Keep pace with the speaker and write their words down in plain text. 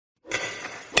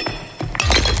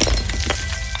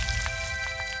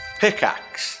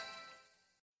Pickaxe.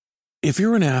 If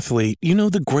you're an athlete, you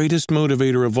know the greatest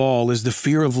motivator of all is the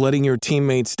fear of letting your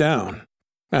teammates down.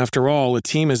 After all, a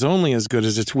team is only as good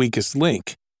as its weakest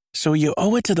link. So you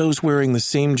owe it to those wearing the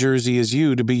same jersey as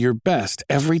you to be your best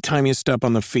every time you step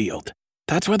on the field.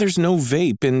 That's why there's no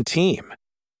vape in team.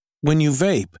 When you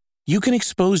vape, you can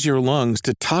expose your lungs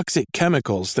to toxic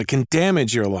chemicals that can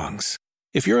damage your lungs.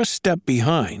 If you're a step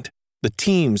behind, the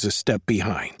team's a step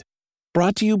behind.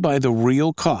 Brought to you by The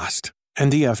Real Cost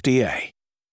and the FDA.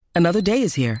 Another day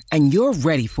is here, and you're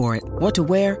ready for it. What to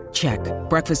wear? Check.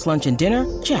 Breakfast, lunch, and dinner?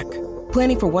 Check.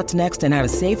 Planning for what's next and how to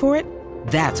save for it?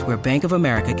 That's where Bank of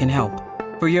America can help.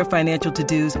 For your financial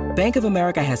to-dos, Bank of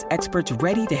America has experts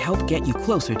ready to help get you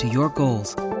closer to your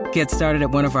goals. Get started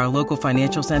at one of our local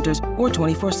financial centers or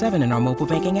 24/7 in our mobile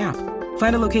banking app.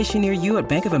 Find a location near you at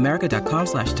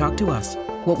bankofamerica.com/talktous.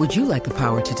 What would you like the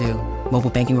power to do?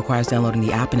 Mobile banking requires downloading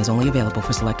the app and is only available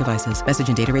for select devices. Message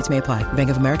and data rates may apply.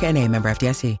 Bank of America NA, member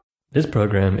FDIC. This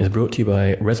program is brought to you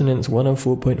by Resonance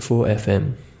 104.4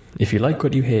 FM. If you like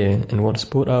what you hear and want to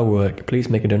support our work, please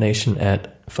make a donation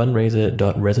at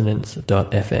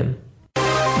fundraiser.resonance.fm.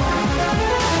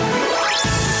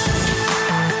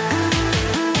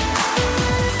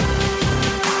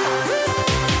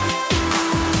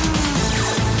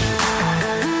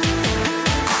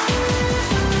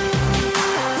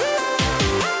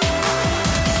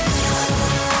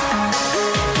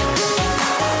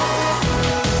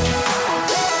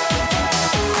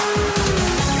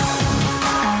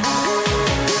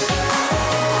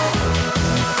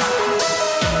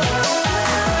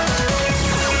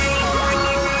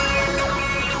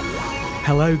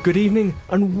 Hello, good evening,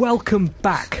 and welcome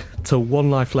back to One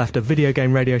Life Left, a video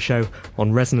game radio show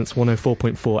on Resonance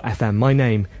 104.4 FM. My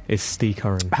name is Steve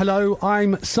Curran. Hello,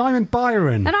 I'm Simon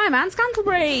Byron. And I'm Anne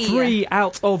Scantlebury. 3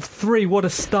 out of 3, what a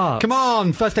start. Come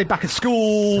on, first day back at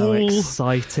school. So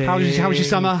exciting. How was your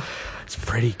summer? It's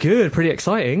pretty good, pretty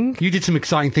exciting. You did some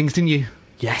exciting things, didn't you?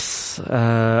 Yes,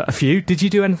 a few. Did you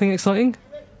do anything exciting?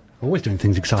 Always doing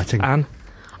things exciting. Anne?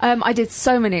 I did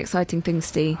so many exciting things,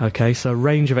 Steve. Okay, so a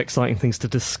range of exciting things to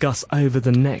discuss over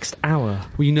the next hour.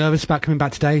 Were you nervous about coming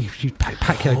back today? Did you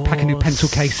pack a new pencil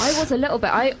case? I was a little bit.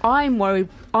 I'm worried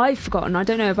I've forgotten. I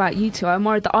don't know about you two. I'm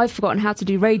worried that I've forgotten how to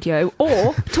do radio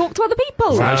or talk to other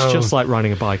people. So it's just like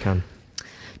riding a bike, Anne.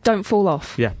 Don't fall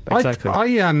off. Yeah, exactly.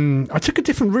 I took a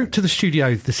different route to the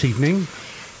studio this evening.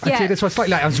 Yeah. I did. That's why I was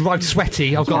slightly late. I was arrived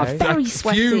sweaty. I've got Very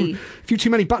sweaty. few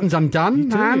too many buttons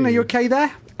undone. Anne, are you okay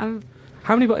there?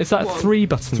 How many buttons? Is that 3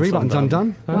 buttons? 3 buttons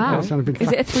undone. Wow. Okay.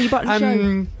 Is it a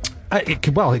 3-button show? It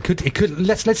could.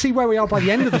 Let's see where we are by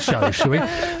the end of the show, shall we?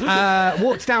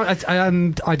 Walked down,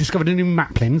 and I discovered a new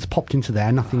Maplins. Popped into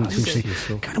there. Nothing to see.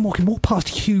 Kind of walk past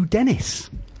Hugh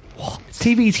Dennis. What?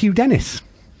 TV's Hugh Dennis.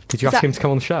 Did you ask him to come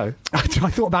on the show? I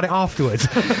thought about it afterwards.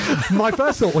 My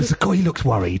first thought was, God, he looks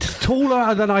worried.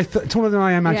 Taller than I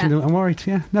imagined. Yeah. I'm worried.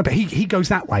 Yeah. No, but he goes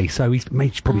that way, so he's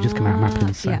probably just come out of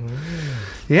Maplins. So.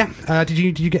 Yeah. Did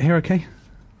you get here okay?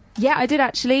 Yeah, I did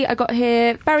actually. I got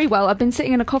here very well. I've been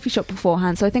sitting in a coffee shop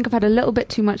beforehand, so I think I've had a little bit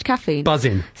too much caffeine.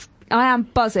 Buzzing. I am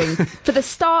buzzing for the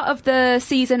start of the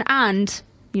season and,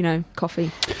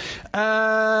 coffee.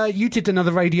 You did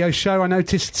another radio show, I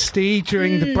noticed, Steve,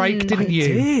 during the break, didn't you?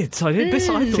 I did. This.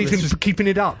 I thought Steve's been keeping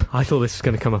it up. I thought this was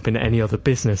going to come up in any other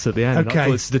business at the end. Okay. I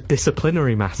thought this is a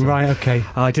disciplinary matter. Right, okay.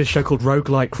 I did a show called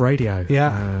Roguelike Radio.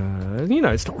 Yeah.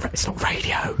 It's not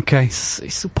radio. Okay. It's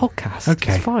a podcast.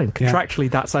 Okay. It's fine. Contractually,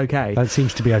 that's okay. That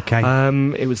seems to be okay.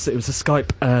 It was a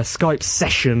Skype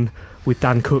session with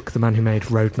Dan Cook, the man who made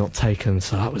Road Not Taken.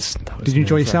 So that was Did you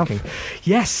enjoy yourself?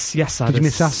 Yes. Did you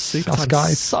miss us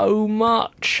guys? So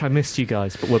much. I missed you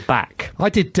guys, but we're back. I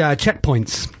did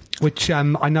Checkpoints, which I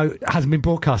know hasn't been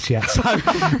broadcast yet. So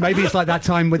maybe it's like that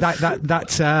time with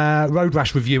that Road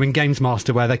Rash review in Games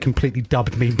Master where they completely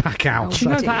dubbed me back out. Do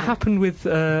you know that happened with,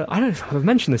 I don't know if I've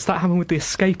mentioned this, that happened with The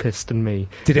Escapist and me.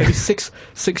 Did it? Maybe six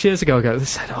years ago, they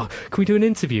said, can we do an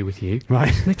interview with you?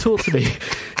 Right. And they talked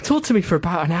to me for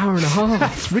about an hour and a half.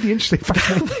 That's really interesting.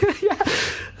 Yeah.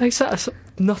 They said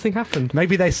nothing happened.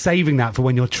 Maybe they're saving that for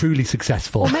when you're truly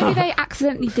successful. Or maybe they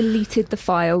accidentally deleted the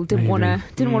file. Didn't want to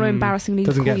embarrassingly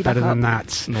doesn't call get you better back than up.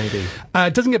 that. Maybe.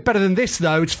 Doesn't get better than this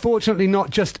though. It's fortunately not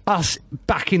just us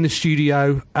back in the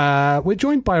studio. We're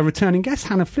joined by a returning guest,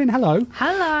 Hannah Flynn. Hello.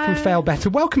 Hello. From Fail Better.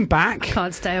 Welcome back.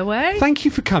 Can't stay away. Thank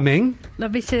you for coming.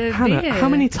 Lovely to Hannah, be here. how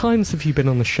many times have you been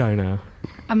on the show now?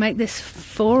 I make this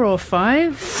 4 or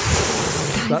 5.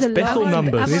 That's Bithell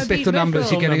numbers. These Bithell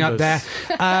numbers you're getting up there.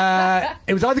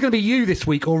 It was either going to be you this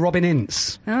week or Robin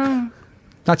Ince. Oh.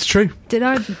 That's true. Did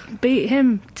I beat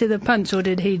him to the punch, or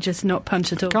did he just not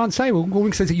punch at all? Can't say. Well,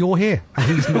 Warwick says that you're here,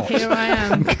 and he's not. Here I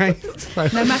am. Okay. So,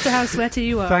 No matter how sweaty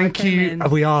you are. thank I came you. in.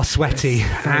 We are sweaty.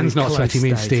 Anne's not close sweaty. Me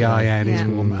and day Steve are. Yeah, it is Yeah.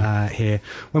 warm here.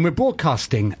 When we're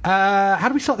broadcasting, how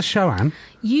do we start the show, Anne?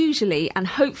 Usually, and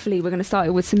hopefully, we're going to start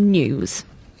it with some news.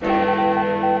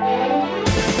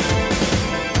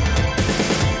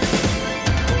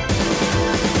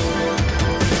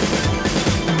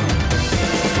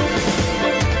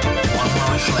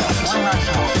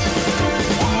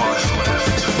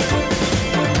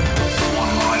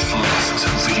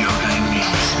 Video game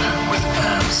news with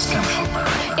Anne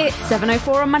Scantlebury. It's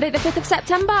 7:04 on Monday the 5th of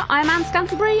September. I'm Anne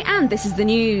Scantlebury and this is the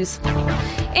news.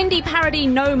 Indie parody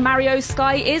No Mario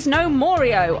Sky is no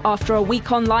Morio. After a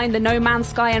week online, the No Man's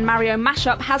Sky and Mario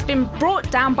mashup has been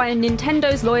brought down by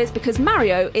Nintendo's lawyers because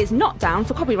Mario is not down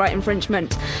for copyright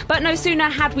infringement. But no sooner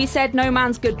had we said No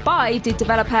Man's goodbye did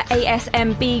developer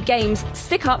ASMB Games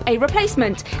stick up a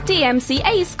replacement,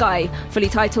 DMCA Sky. Fully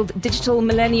titled Digital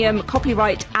Millennium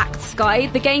Copyright Act Sky,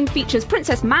 the game features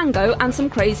Princess Mango and some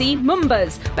crazy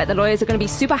Moombas. Bet the lawyers are going to be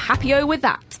super happy-o with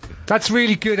that. That's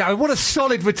really good. What a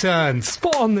solid return.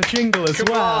 Spot on the jingle as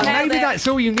well. Nailed Maybe it. that's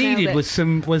all you Nailed needed it. was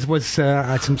some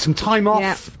time off.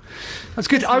 Yeah. That's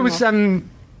good. I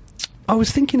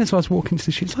was thinking as I was walking to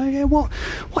the shoot, like, yeah, what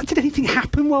did anything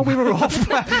happen while we were off?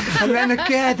 And then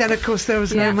of course there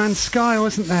was No Yes. Man's Sky,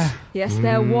 wasn't there? Yes,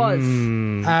 there was.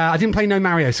 I didn't play No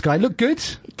Mario Sky. It looked good.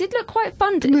 It did look quite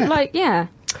fun. Didn't it? Like, yeah.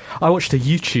 I watched a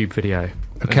YouTube video.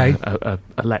 Okay. A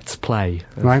Let's Play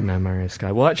of Right. No Mario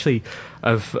Sky. Well, actually,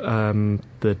 of the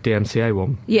DMCA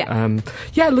one. Yeah.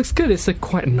 Yeah, it looks good. It's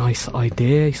quite a nice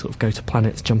idea. You sort of go to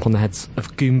planets, jump on the heads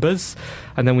of Goombas,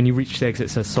 and then when you reach the exit, it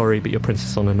says, sorry, but your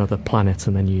princess is on another planet,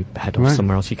 and then you head off Right.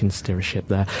 somewhere else. You can steer a ship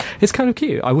there. It's kind of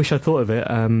cute. I wish I thought of it.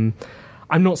 I'm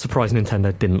not surprised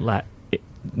Nintendo didn't let it.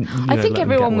 I think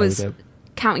everyone was It.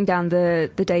 counting down the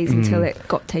days until it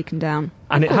got taken down.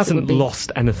 And Of it course hasn't would be. lost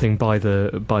anything by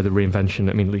the reinvention.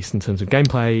 I mean, at least in terms of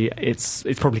gameplay, it's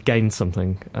probably gained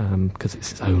something because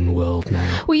it's its own world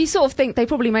now. Well, you sort of think they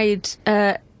probably made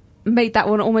that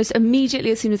one almost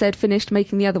immediately as soon as they'd finished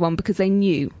making the other one because they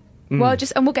knew. Well,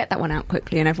 we'll get that one out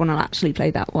quickly and everyone will actually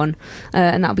play that one.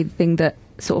 And that'll be the thing that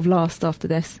sort of lasts after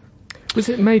this. Was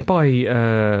it made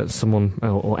by someone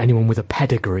or anyone with a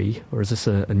pedigree, or is this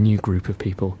a new group of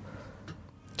people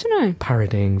I don't know.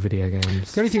 parodying video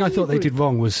games? The only thing I thought they did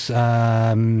wrong was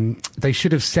they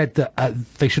should have said that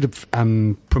they should have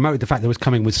promoted the fact that it was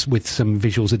coming with some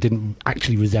visuals that didn't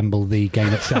actually resemble the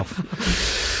game itself.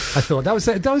 I thought that was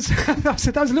a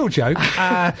little joke.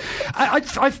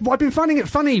 I've been finding it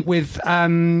funny with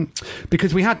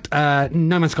because we had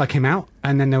No Man's Sky came out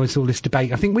and then there was all this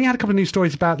debate. I think we had a couple of news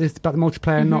stories about the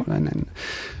multiplayer, and then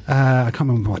I can't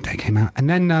remember what day it came out, and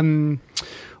then.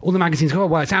 All the magazines go, oh,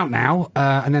 well, it's out now.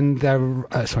 And then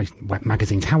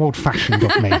magazines. How old-fashioned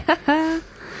of me.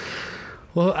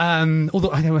 Well,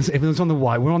 although it was on the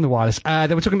wire, we're on the wireless.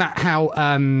 They were talking about how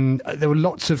there were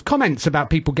lots of comments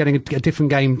about people getting a different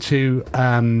game to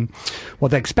what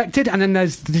they expected, and then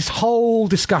there's this whole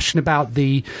discussion about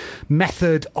the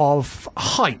method of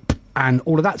hype and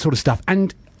all of that sort of stuff.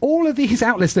 And all of these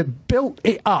outlets that built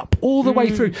it up all the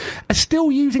way through are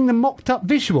still using the mocked-up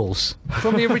visuals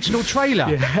from the original trailer.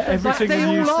 Yeah, every single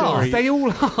they news all are. story. They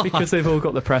all are. Because they've all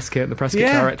got the press kit and the press kit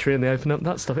Yeah. directory, and they open up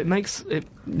that stuff. It makes it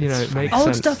makes Old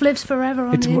sense. stuff lives forever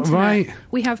on It's the internet. right.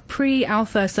 We have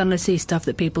pre-alpha Sunless Sea stuff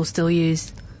that people still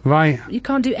use. Right. You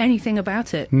can't do anything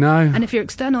about it. No. And if you're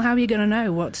external, how are you going to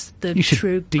know what's the You should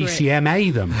true grit?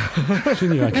 DCMA them,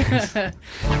 shouldn't you, I guess?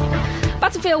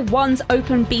 Battlefield 1's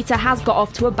open beta has got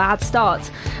off to a bad start.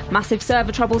 Massive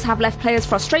server troubles have left players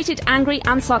frustrated, angry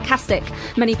and sarcastic.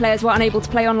 Many players were unable to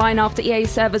play online after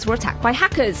EA's servers were attacked by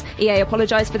hackers. EA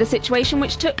apologised for the situation,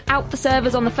 which took out the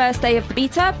servers on the first day of the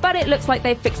beta, but it looks like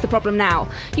they've fixed the problem now.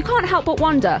 You can't help but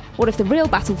wonder, what if the real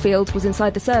Battlefield was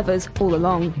inside the servers all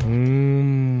along?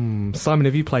 Simon,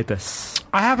 have you played this?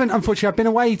 I haven't, unfortunately. I've been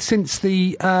away since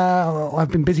I've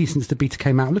been busy since the beta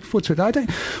came out. I'm looking forward to it.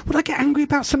 Would I get angry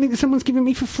about something that someone's giving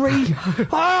me for free?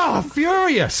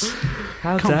 Furious!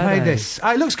 How Can't dare play they? this.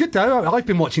 It looks good though. I've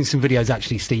been watching some videos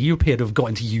actually, Steve. You appear to have got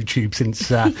into YouTube since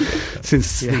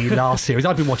the last series.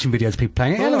 I've been watching videos of people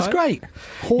playing it. It looks great.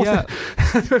 Horse. Yeah.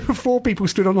 4 people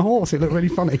stood on a horse. It looked really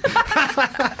funny.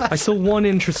 I saw one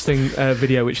interesting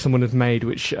video which someone had made,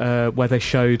 which where they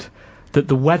showed that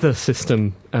the weather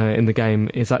system in the game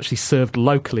is actually served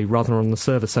locally rather than on the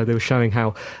server. So they were showing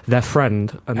how their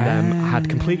friend and them had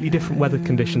completely different weather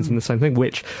conditions in the same thing,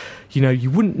 which, you know, you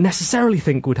wouldn't necessarily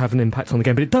think would have an impact on the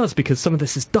game, but it does, because some of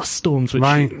this is dust storms which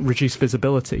reduce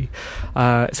visibility.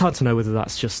 It's hard to know whether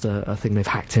that's just a thing they've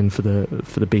hacked in for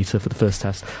the beta, for the first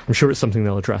test. I'm sure it's something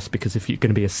they'll address, because if you're going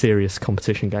to be a serious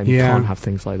competition game, you can't have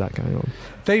things like that going on.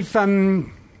 They've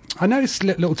I noticed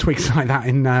little tweaks like that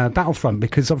in Battlefront,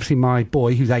 because obviously my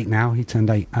boy, who's 8 now, he turned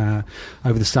 8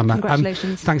 over the summer.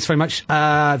 Congratulations. Thanks very much.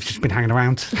 I've just been hanging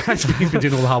around. He's been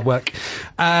doing all the hard work.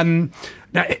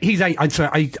 Now, he's 8.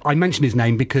 I mentioned his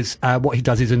name because what he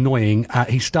does is annoying.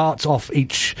 He starts off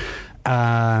each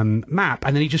map,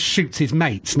 and then he just shoots his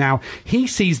mates. Now, he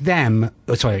sees them...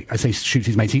 I say shoots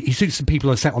his mates. He shoots the people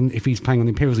who are set on... If he's playing on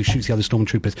the Imperials, he shoots the other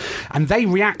stormtroopers. And they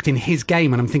react in his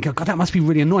game, and I'm thinking, oh, God, that must be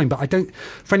really annoying, but I don't...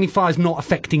 Friendly fire's not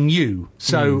affecting you.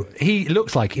 So he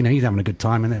looks like, you know, he's having a good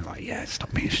time, and they're like, yeah,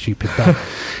 stop being stupid. But,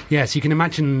 yeah, so you can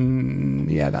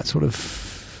imagine, that sort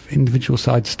of individual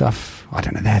side stuff. I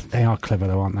don't know, they are clever,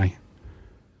 though, aren't they?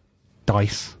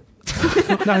 DICE.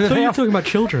 No, so you're talking about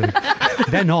children.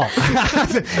 They're not.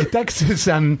 Dexter's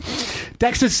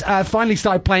finally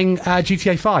started playing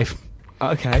GTA 5.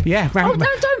 Okay. Yeah. No,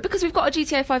 don't, because we've got a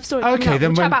GTA 5 story. Okay,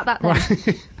 then we'll chat about that then.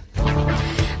 Right.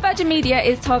 Virgin Media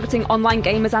is targeting online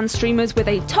gamers and streamers with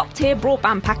a top-tier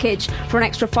broadband package. For an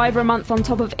extra $5 a month on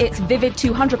top of its Vivid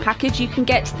 200 package, you can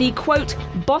get the, quote,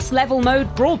 boss-level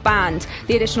mode broadband.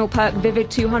 The additional perk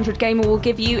Vivid 200 Gamer will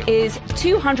give you is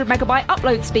 200 megabyte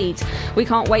upload speed. We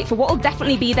can't wait for what will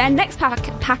definitely be their next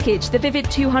package, the Vivid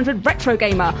 200 Retro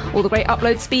Gamer. All the great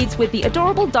upload speeds with the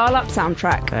adorable dial-up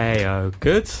soundtrack. Hey,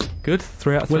 good.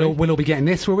 3 out of 3. We'll all be getting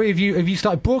this, will we? Have you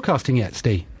started broadcasting yet,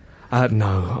 Steve?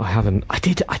 No, I haven't. I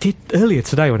did earlier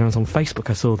today when I was on Facebook.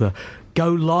 I saw the Go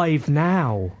Live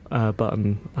Now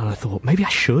button, and I thought maybe I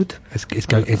should. It's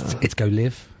go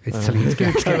live. It's telling you to get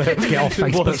off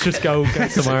Facebook. Let's just go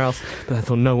somewhere else. But I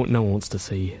thought no one wants to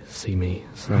see me.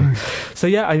 So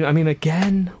yeah, I mean,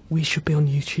 again, we should be on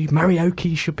YouTube.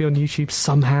 Marioki should be on YouTube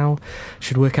somehow.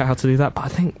 Should work out how to do that. But I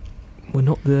think we're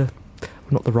not the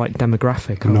right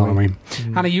demographic. No, I mean,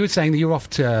 Hannah, you were saying that you're off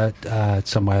to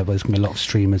somewhere where there's going to be a lot of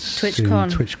streamers.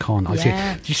 TwitchCon. TwitchCon. I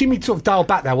Yeah. see. Did you see me sort of dial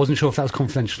back there? I wasn't sure if that was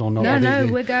confidential or not. No,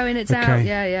 we're going. It's out.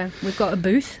 Yeah. We've got a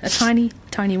booth, a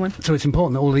tiny one. So it's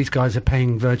important that all these guys are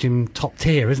paying Virgin top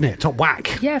tier, isn't it? Top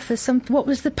whack. Yeah, for some. What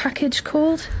was the package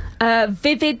called?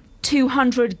 Vivid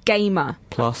 200 Gamer.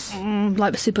 Plus.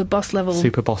 Like the Super Boss level.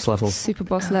 Super Boss level. Super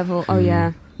Boss level. Oh,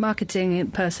 yeah.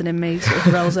 Marketing person in me sort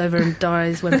of rolls over and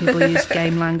dies when people use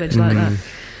game language like that.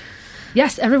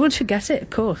 Yes, everyone should get it,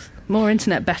 of course. More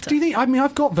internet, better. Do you think... I mean,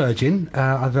 I've got Virgin.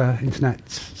 Other internet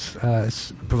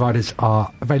providers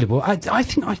are available. I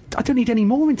think I don't need any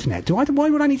more internet, do I? Why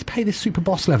would I need to pay this Super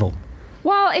Boss level?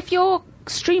 Well, if you're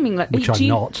streaming... Which I'm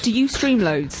not. Do you stream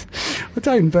loads? I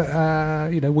don't,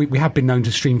 but, we have been known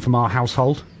to stream from our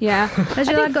household. Yeah. Has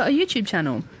your lad got a YouTube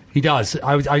channel? He does.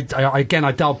 I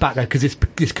dialed back there because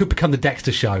this could become the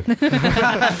Dexter show.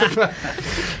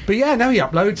 But yeah, no, he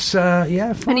uploads.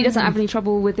 Fine. And he doesn't have any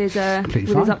trouble with his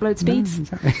upload speeds. No,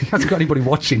 exactly. He hasn't got anybody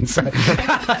watching. So.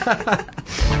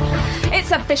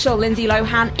 It's official, Lindsay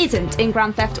Lohan isn't in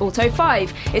Grand Theft Auto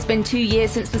 5. It's been 2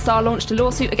 years since the star launched a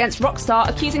lawsuit against Rockstar,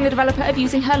 accusing the developer of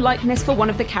using her likeness for one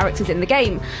of the characters in the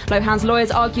game. Lohan's lawyers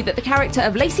argue that the character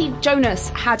of Lacey Jonas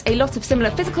had a lot of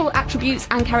similar physical attributes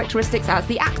and characteristics as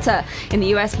the actor. In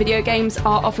the US, video games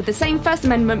are offered the same First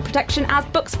Amendment protection as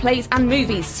books, plays and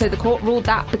movies, so the court ruled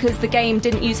that because the game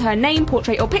didn't use her name,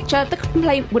 portrait or picture, the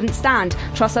complaint wouldn't stand.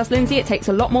 Trust us, Lindsay, it takes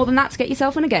a lot more than that to get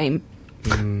yourself in a game.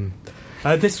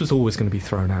 This was always going to be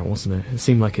thrown out, wasn't it? It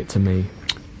seemed like it to me.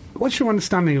 What's your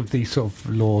understanding of these sort of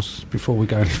laws before we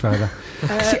go any further?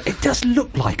 It does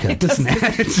look like her, doesn't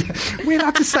it? We're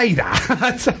allowed to say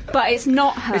that. But it's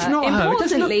not her. It's not her.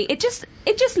 Importantly, it just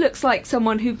looks like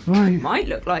someone who might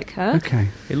look like her. Okay.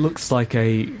 It looks like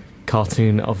a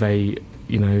cartoon of a,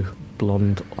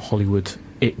 blonde Hollywood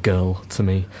it girl to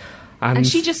me. And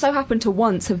she just so happened to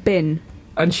once have been...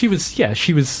 And she was,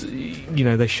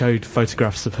 they showed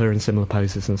photographs of her in similar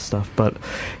poses and stuff, but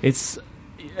it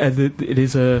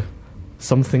is a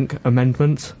something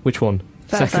amendment. Which one?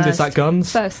 First. Second, is that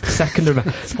guns? First. Second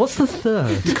amendment. What's the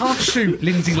third? You can't shoot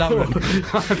Lindsay Lohan.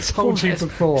 I've told you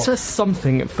before. It's just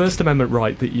something, First Amendment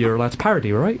right that you're allowed to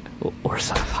parody, right? Or is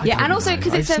that... and also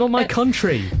because it's not my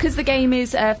country. Because the game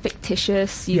is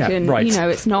fictitious, you can, right.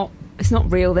 it's not It's not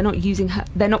real. They're not using her.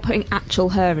 They're not putting actual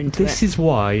her into This it. is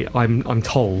why I'm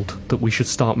told that we should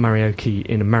start Marioki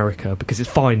in America, because it's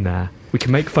fine there. We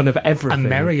can make fun of everything.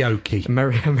 Marioki.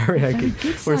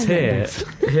 Marioki. Whereas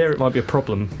here it might be a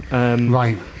problem.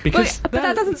 Right. Because But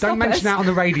that doesn't stop Don't mention us. that on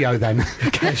the radio then.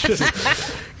 Okay,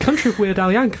 Country of Weird Al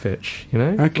Yankovic, you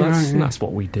know? Okay, right, yeah. That's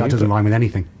what we do. That doesn't rhyme with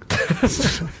anything.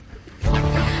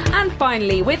 And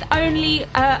finally, with only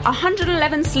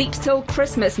 111 sleeps till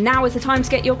Christmas, now is the time to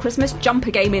get your Christmas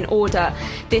jumper game in order.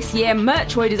 This year,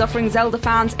 Merchoid is offering Zelda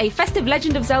fans a festive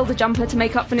Legend of Zelda jumper to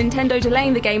make up for Nintendo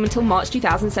delaying the game until March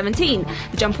 2017.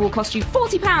 The jumper will cost you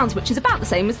 £40, which is about the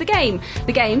same as the game.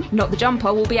 The game, not the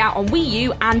jumper, will be out on Wii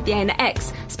U and the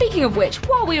NX. Speaking of which,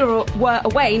 while we were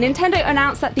away, Nintendo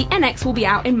announced that the NX will be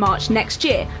out in March next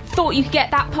year. Thought you could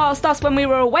get that past us when we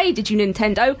were away, did you,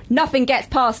 Nintendo? Nothing gets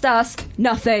past us.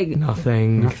 Nothing.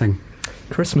 Nothing.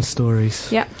 Christmas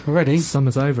stories. Yep. Already?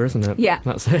 Summer's over, isn't it? Yeah.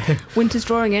 That's it. Winter's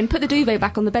drawing in. Put the duvet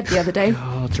back on the bed the other day.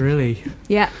 God, really?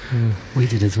 Yeah. We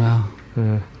did as well.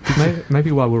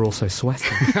 Maybe why we're all so sweaty.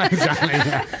 Exactly,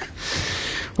 yeah.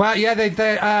 Well, yeah, they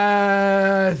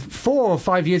 4 or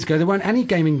 5 years ago, there weren't any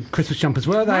gaming Christmas jumpers,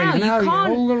 were they? No, you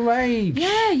can't. All the rage.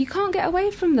 Yeah, you can't get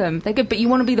away from them. They're good, but you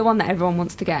want to be the one that everyone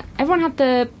wants to get. Everyone had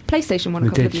the PlayStation one a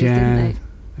couple of years, didn't they?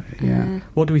 Yeah.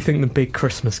 What do we think the big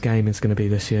Christmas game is going to be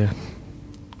this year?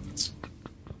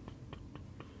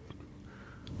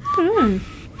 I don't know.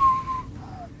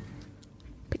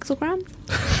 Pixelgram?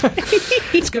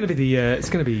 It's going to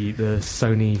be the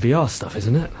Sony VR stuff,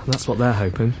 isn't it? That's what they're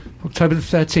hoping. October the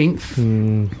 13th.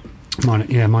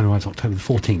 Mine was October the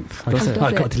 14th.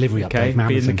 I got a delivery Okay, update from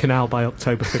be in the Amazon. canal by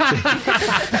October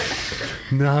 15th.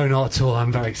 No, not at all. I'm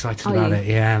very excited Are about you? it.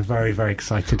 Yeah, I'm very, very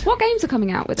excited. What games are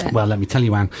coming out with it? Well, let me tell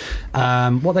you, Anne.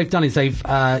 What they've done is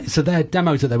so their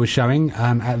demos that they were showing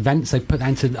at events, they've put that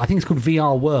into, I think it's called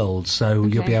VR World, so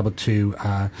you'll be able to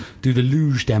do the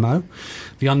luge demo,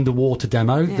 the underwater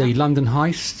demo, the London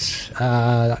heists,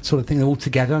 that sort of thing. They're all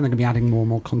together, and they're going to be adding more and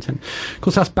more content. Of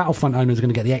course, us Battlefront owners are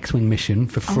going to get the X-Wing mission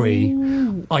for free.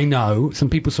 Oh. I know. Some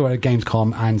people saw it at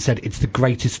Gamescom and said it's the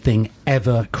greatest thing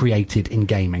ever created in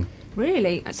gaming.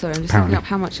 Really? Sorry, I'm just Apparently. looking up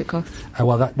how much it costs. That's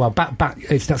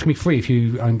going to be free if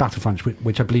you own Battlefront,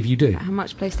 which I believe you do. How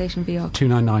much PlayStation VR?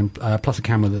 $299 plus a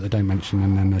camera that they don't mention,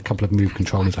 and then a couple of Move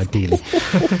controllers, ideally.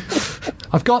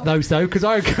 I've got those though because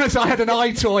I had an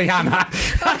iToy hammer.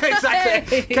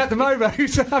 Exactly. Kept them over.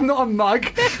 I'm not a mug.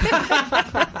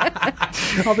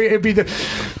 It'd be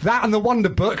that and the Wonder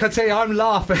Book. I tell you, I'm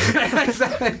laughing.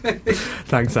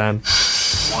 Thanks, Anne.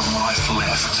 One life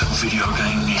left. Video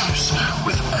game news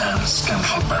with Anne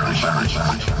Scantlebury.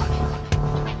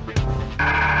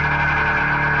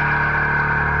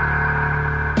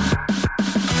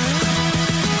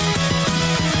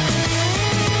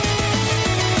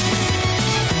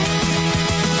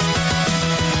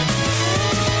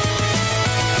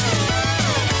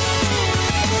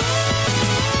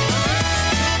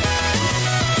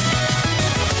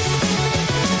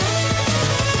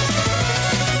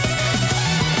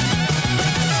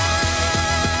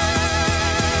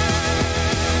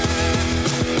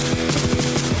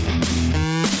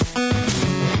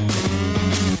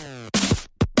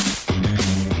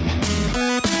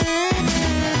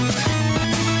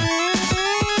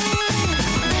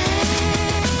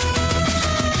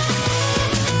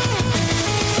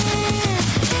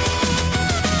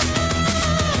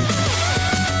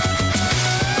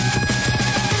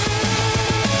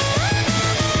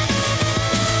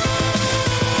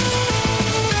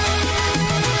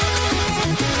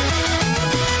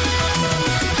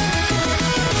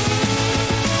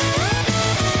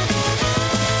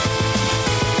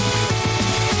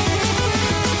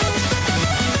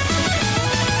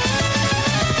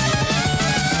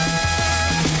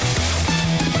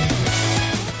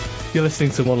 You're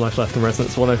listening to One Life Left on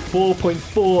Resonance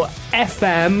 104.4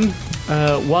 FM.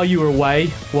 While you were away,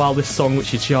 while this song,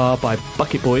 which is Jar by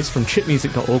Bucket Boys from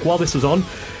chipmusic.org, while this was on,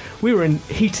 we were in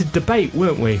heated debate,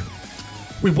 weren't we?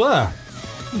 We were.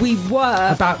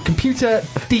 About computer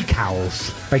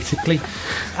decals, basically. Is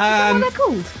that what they're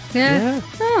called? Yeah.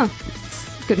 Oh,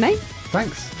 good name.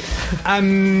 Thanks.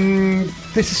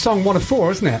 This is song 1 of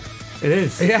 4, isn't it? It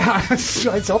is. Yeah,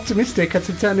 it's optimistic. I have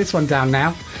to turn this one down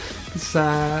now.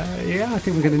 I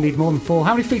think we're going to need more than 4.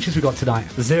 How many features we got tonight?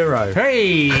 0.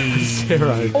 Hey!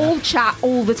 0. All chat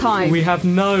all the time. We have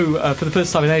no, for the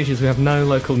first time in ages, we have no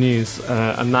local news,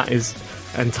 and that is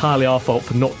entirely our fault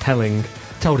for not telling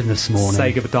Told him this morning.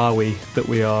 Sega Badawi that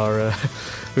we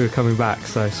were coming back.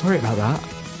 So sorry about that,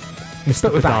 Mr.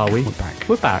 But we're back. Badawi. We're back.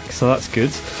 We're back, so that's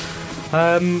good.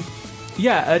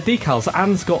 Yeah, decals.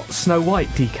 Anne's got Snow White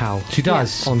decal. She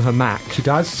does. On her Mac. She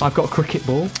does. I've got a cricket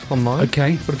ball on mine.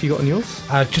 Okay. What have you got on yours?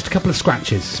 Just a couple of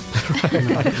scratches.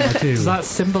 I do. Does that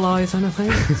symbolise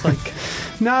anything? It's like...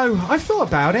 No, I've thought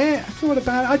about it.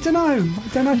 I don't know. You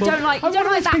don't like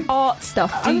that art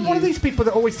stuff, do you? I'm one of these people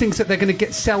that always thinks that they're going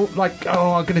to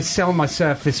I'm going to sell my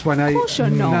Surface when Of course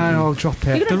you're not. No, I'll drop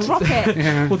it. You're going to drop it.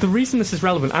 Yeah. Well, the reason this is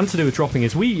relevant and to do with dropping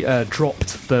is we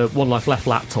dropped the One Life Left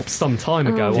laptop some time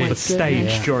ago on the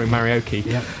stage during Marioki.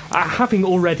 Yeah. Having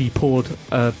already poured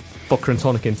vodka and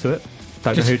tonic into it.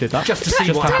 Don't know who did that. Just to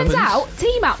see what Turns happens. out,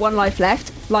 Team at One Life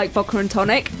Left, like vodka and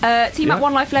tonic, Team at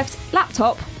One Life Left's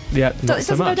laptop, Yeah, it not doesn't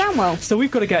so go much. down well. So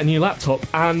we've got to get a new laptop,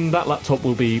 and that laptop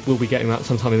we'll be getting that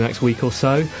sometime in the next week or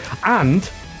so. And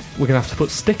we're going to have to put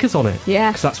stickers on it.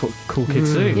 Yeah. Because that's what cool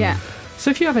kids do. Yeah. So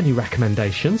if you have any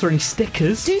recommendations or any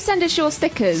stickers... Do send us your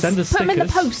stickers. Send us Put them in the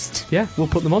stickers. post. Yeah, we'll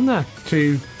put them on there.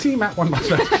 To Team at One Life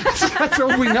Left. That's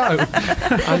all we know.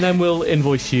 And then we'll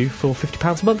invoice you for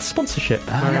 £50 a month sponsorship.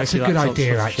 That's a good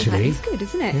idea, actually. That is good,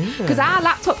 isn't it? Because our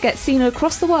laptop gets seen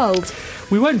across the world.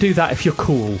 We won't do that if you're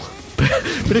cool.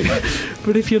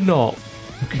 but if you're not,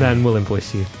 then we'll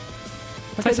invoice you.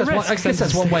 I guess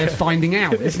that's one way of finding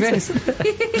out, isn't it?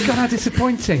 God, how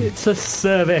disappointing. It's a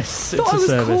service. Thought I It's a was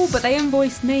service. cool, but they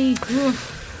invoiced me.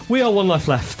 We are One Life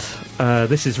Left.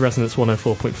 This is Resonance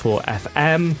 104.4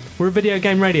 FM. We're a video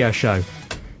game radio show.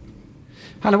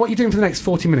 Hannah, what are you doing for the next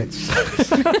 40 minutes?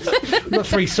 We've got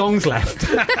 3 songs left.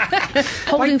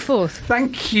 Holding forth.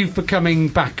 Thank you for coming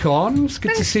back on. It's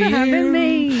good to see for you. having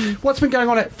me. What's been going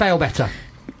on at Fail Better?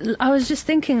 I was just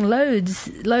thinking loads.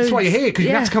 That's why you're here, because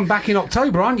you yeah. have to come back in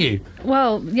October, aren't you?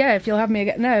 Well, yeah, if you'll have me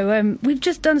again. No, we've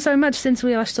just done so much since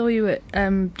we last saw you at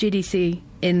GDC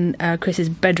in Chris's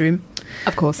bedroom.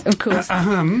 Of course. Of course.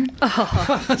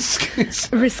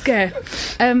 Risque.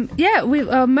 Yeah, we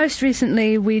most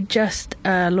recently we just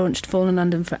launched Fallen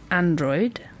London for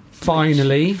Android.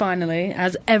 Finally. Finally,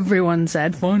 as everyone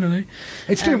said, finally.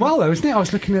 It's doing well, though, isn't it? I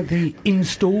was looking at the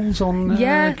installs on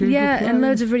Google Play. And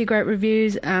loads of really great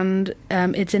reviews, and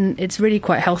it's really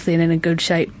quite healthy and in a good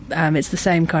shape. It's the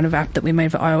same kind of app that we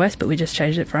made for iOS, but we just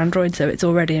changed it for Android, so it's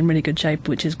already in really good shape,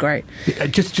 which is great.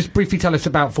 Just briefly tell us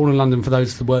about Fallen London for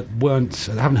those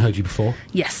that haven't heard you before.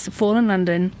 Yes, Fallen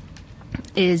London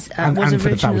is And was for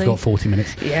the fact we've originally got 40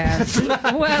 minutes. yeah.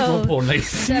 Well, Importantly.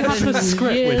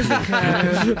 7 years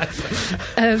ago.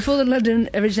 Fallen London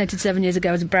originated 7 years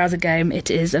ago as a browser game. It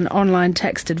is an online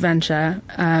text adventure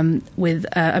with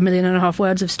 1.5 million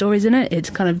words of stories in it. It's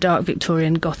kind of dark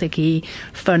Victorian, gothic-y,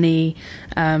 funny,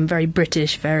 very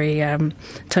British, very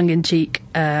tongue-in-cheek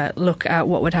look at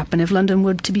what would happen if London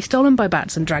were to be stolen by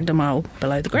bats and dragged a mile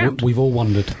below the ground. We've all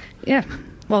wondered. Yeah.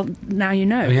 Well, now you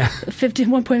know. Yeah.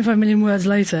 1.5 million words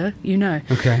later, you know.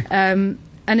 Okay. And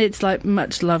it's like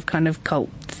much love kind of cult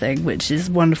thing, which is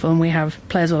wonderful, and we have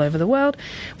players all over the world.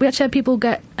 We actually had people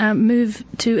move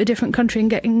to a different country and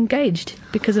get engaged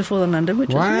because of Fallen London, which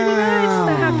was really nice.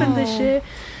 That happened this year.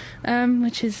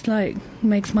 Which is like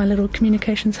makes my little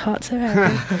communications heart so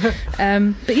happy.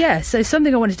 But yeah, so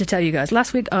something I wanted to tell you guys.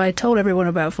 Last week I told everyone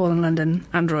about Fallen London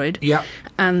Android. Yeah.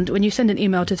 And when you send an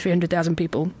email to 300,000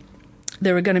 people,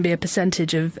 there are going to be a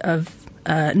percentage of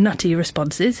nutty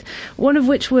responses, one of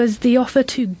which was the offer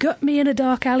to gut me in a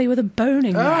dark alley with a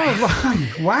boning knife. Oh,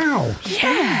 right. Wow.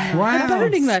 Yeah, Wow. a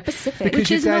boning knife, Specific.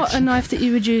 which is not a knife that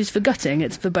you would use for gutting,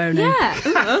 it's for boning.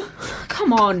 Yeah.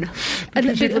 Come on. And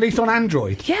Is it released on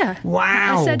Android? yeah.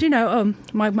 Wow. I said,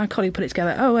 my colleague put it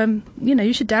together,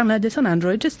 you should download this on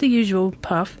Android, just the usual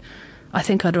path. I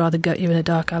think I'd rather gut you in a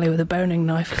dark alley with a boning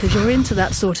knife, because you're into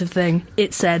that sort of thing,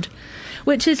 it said.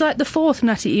 Which is like the 4th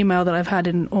nutty email that I've had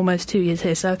in almost 2 years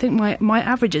here, so I think my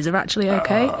averages are actually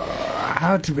okay.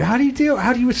 How do you deal?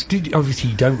 Obviously,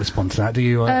 you don't respond to that, do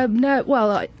you? No,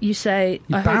 well, you say,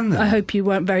 You ban them. I hope you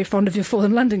weren't very fond of your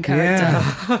Fallen London character.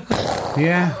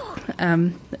 Yeah.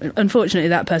 Unfortunately,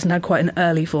 that person had quite an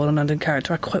early Fallen London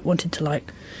character. I quite wanted to,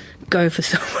 go for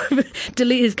someone,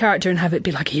 delete his character and have it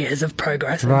be like years of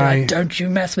progress. And be Right. like, don't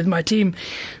you mess with my team.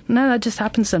 No, that just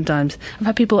happens sometimes. I've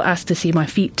had people ask to see my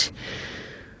feet.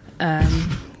 No,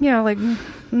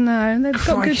 they've got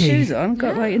Crikey. good shoes on,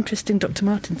 got interesting Dr.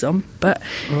 Martens on. But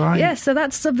Right. yeah, so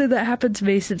that's something that happened to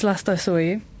me since last I saw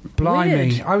you. Blimey.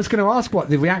 Weird. I was going to ask what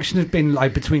the reaction has been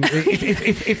like between...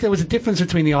 if there was a difference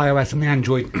between the iOS and the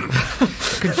Android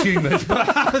consumers. But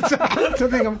I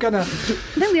don't think I'm going to... I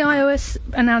think the iOS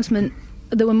announcement,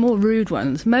 there were more rude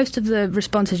ones. Most of the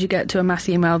responses you get to a mass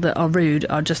email that are rude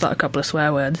are just like a couple of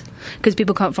swear words, because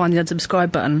people can't find the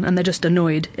unsubscribe button and they're just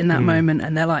annoyed in that moment,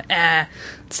 and they're like,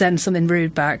 send something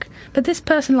rude back. But this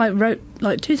person wrote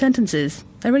 2 sentences.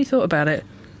 They really thought about it.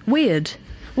 Weird.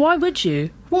 Why would you?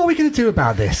 What are we going to do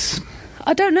about this?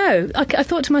 I don't know. I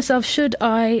thought to myself, should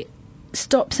I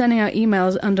stop sending out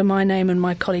emails under my name and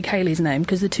my colleague Hayley's name?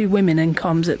 Because the two women in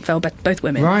comms at Felbet, both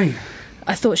women. Right.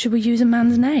 I thought, should we use a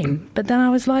man's name? But then I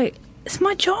was like, it's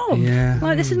my job. Yeah.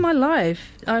 Like, this is my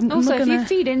life. Also, if you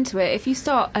feed into it, if you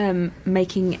start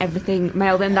making everything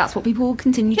male, then that's what people will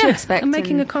continue to expect. And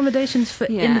making accommodations for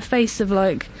in the face of,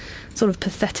 like, sort of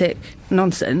pathetic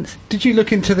nonsense. Did you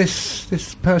look into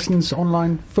this person's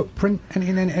online footprint?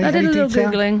 Any I did a little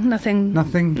detail? Googling.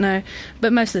 Nothing. No.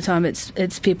 But most of the time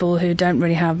it's people who don't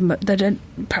really they don't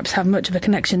perhaps have much of a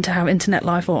connection to how internet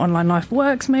life or online life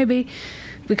works, maybe.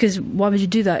 Because why would you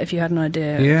do that if you had an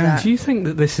idea? Yeah. Do you think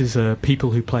that this is a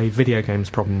people who play video games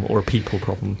problem or a people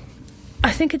problem?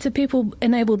 I think it's a people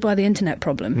enabled by the internet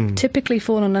problem. Typically,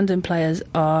 Fallen London players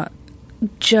are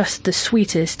just the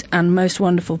sweetest and most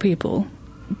wonderful people.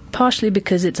 Partially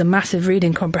because it's a massive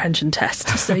reading comprehension test.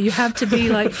 So you have to be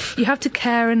like, you have to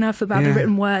care enough about the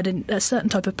written word, and a certain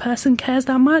type of person cares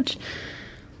that much.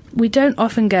 We don't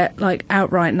often get, like,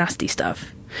 outright nasty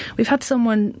stuff. We've had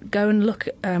someone go and look...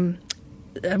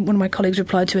 one of my colleagues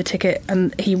replied to a ticket,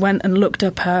 and he went and looked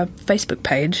up her Facebook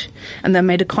page and then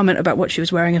made a comment about what she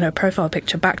was wearing in her profile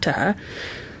picture back to her.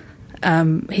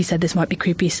 He said, "This might be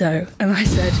creepy, so..." And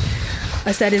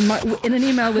I said in an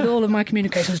email with all of my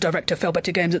communications director,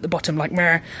 Felbetter Games at the bottom, like,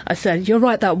 meh, I said, "You're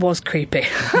right, that was creepy."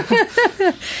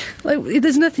 Like,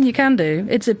 there's nothing you can do.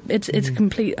 It's a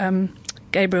complete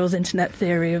Gabriel's internet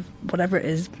theory of whatever it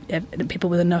is. People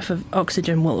with enough of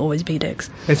oxygen will always be dicks.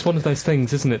 It's one of those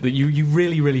things, isn't it, that you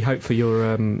really, really hope for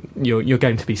your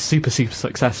game to be super, super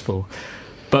successful.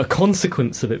 But a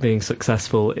consequence of it being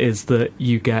successful is that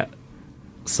you get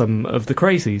some of the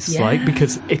crazies, like,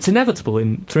 because it's inevitable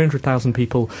in 300,000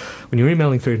 people. When you're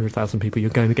emailing 300,000 people,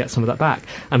 you're going to get some of that back.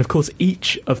 And of course,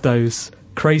 each of those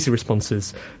crazy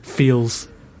responses feels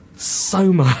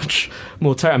so much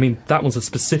more I mean, that one's a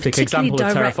specific example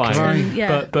of terrifying,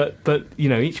 but you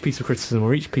know, each piece of criticism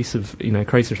or each piece of, you know,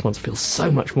 crazy response feels so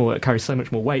much more, it carries so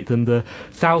much more weight than the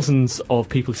thousands of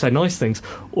people who say nice things,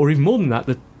 or even more than that,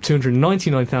 the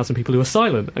 299,000 people who are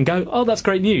silent and go, "Oh, that's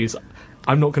great news.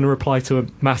 I'm not going to reply to a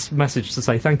mass message to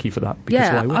say thank you for that."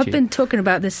 Because why would I've you? been talking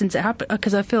about this since it happened,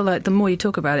 because I feel like the more you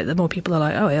talk about it, the more people are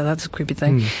like, "Oh yeah, that's a creepy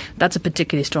thing." That's a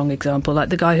particularly strong example. Like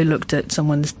the guy who looked at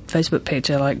someone's Facebook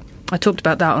picture, like, I talked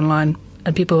about that online,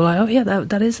 and people were like, "Oh yeah,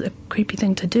 that is a creepy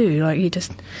thing to do." Like,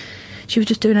 she was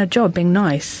just doing her job, being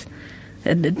nice.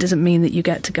 And it doesn't mean that you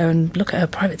get to go and look at her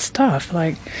private stuff.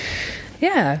 Like,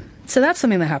 yeah. So that's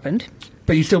something that happened.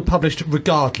 But you still published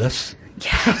regardless.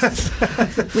 Yes.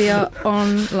 We are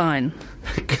online.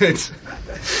 Good.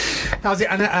 How's it?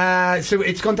 And so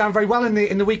it's gone down very well in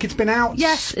the week it's been out.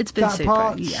 Yes, it's been super.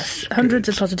 Part? Yes, hundreds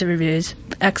of positive reviews.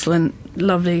 Excellent,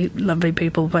 lovely, lovely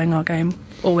people playing our game.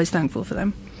 Always thankful for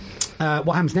them.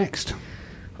 What happens next?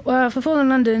 Well, for Fallen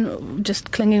London,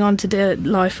 just clinging on to dear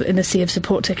life in a sea of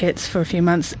support tickets for a few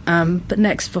months. But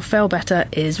next for Felbetter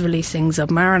is releasing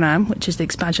Submariner, which is the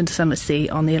expansion to Sunless Sea,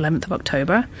 on the 11th of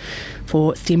October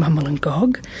for Steam, Humble and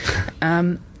GOG.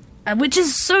 Which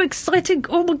is so exciting.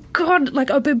 Oh my god,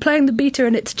 like, I've been playing the beta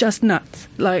and it's just nuts.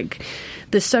 Like,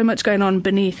 there's so much going on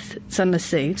beneath Sunless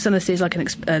Sea. Sunless Sea is like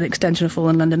an extension of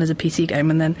Fallen London as a PC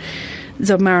game, and then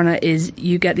Submariner is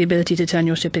you get the ability to turn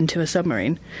your ship into a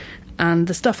submarine. And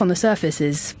the stuff on the surface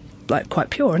is, like,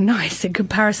 quite pure and nice in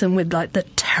comparison with, like, the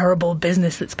terrible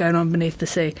business that's going on beneath the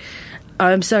sea.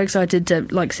 I'm so excited to,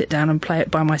 like, sit down and play it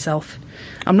by myself.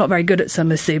 I'm not very good at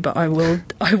Sunless Sea, but I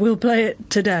will play it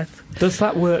to death. Does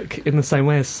that work in the same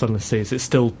way as Sunless Sea? Is it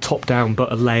still top down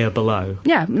but a layer below?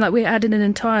 Yeah, like, we added an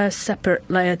entire separate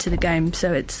layer to the game,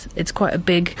 so it's quite a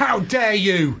big... How dare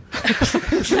you!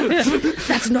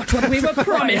 That's not what we were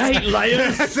promised. I hate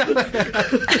layers!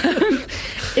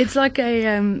 It's like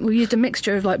we used a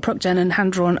mixture of, like, ProcGen and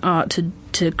hand-drawn art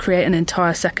to create an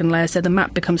entire second layer, so the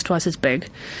map becomes twice as big.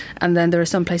 And then there are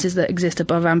some places that exist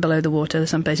above and below the water,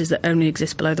 there's some places that only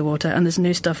exist below the water, and there's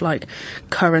new stuff like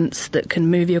currents that can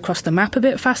move you across the map a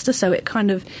bit faster, so it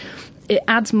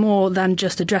adds more than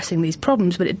just addressing these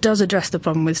problems, but it does address the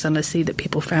problem with Sunless Sea that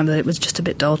people found that it was just a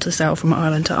bit dull to sail from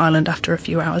island to island after a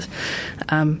few hours.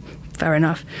 Fair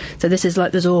enough. So this is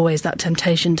like, there's always that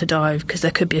temptation to dive, because there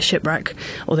could be a shipwreck,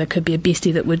 or there could be a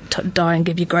beastie that would die and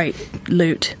give you great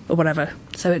loot, or whatever.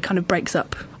 So it kind of breaks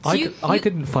up. I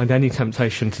didn't find any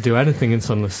temptation to do anything in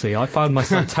Sunless Sea. I found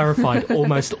myself terrified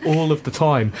almost all of the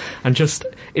time, and just,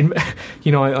 I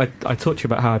talked to you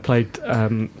about how I played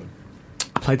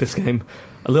this game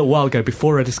a little while ago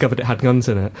before I discovered it had guns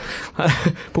in it.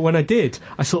 But when I did,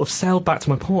 I sort of sailed back to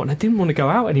my port and I didn't want to go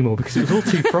out anymore because it was all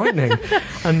too frightening.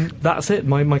 And that's it.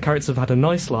 My characters have had a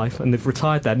nice life and they've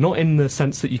retired there. Not in the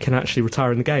sense that you can actually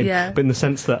retire in the game, but in the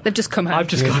sense that they've just come home. I've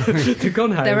just they've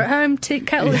gone home. They're at home,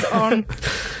 kettle is on.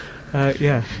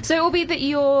 So it will be that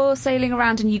you're sailing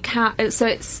around and you can't... So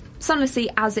it's Sunless Sea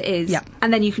as it is,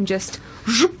 and then you can just...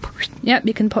 Yep,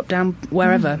 you can pop down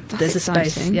wherever there's exciting. A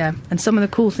space. Yeah, and some of the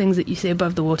cool things that you see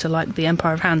above the water, like the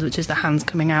Empire of Hands, which is the hands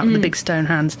coming out, the big stone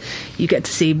hands, you get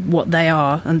to see what they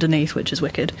are underneath, which is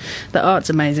wicked. The art's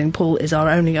amazing. Paul is our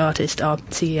only artist, our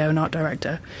CEO and art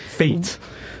director. Feet.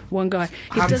 One guy.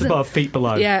 Hands above, feet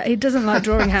below. Yeah, he doesn't like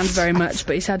drawing hands very much,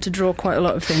 but he's had to draw quite a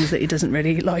lot of things that he doesn't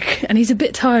really like. And he's a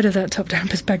bit tired of that top-down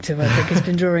perspective, I think. He's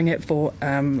been drawing it for,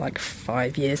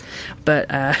 5 years.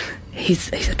 But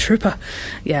he's a trooper.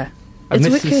 Yeah. And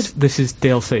it's wicked. This is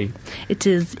DLC? It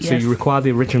is, yes. So you require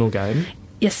the original game?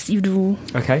 Yes, you do.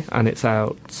 Okay, and it's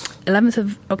out... 11th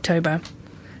of October.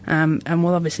 And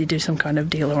we'll obviously do some kind of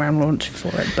deal around launch for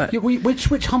it. But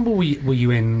which Humble were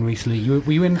you in recently?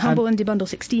 Were you in Humble Indie Bundle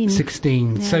 16?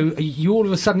 16. Yeah. So you all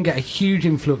of a sudden get a huge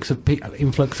influx of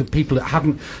people that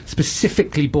haven't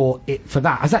specifically bought it for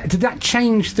that. Did that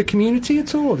change the community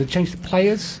at all? Or did it change the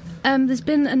players? There's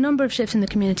been a number of shifts in the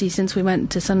community since we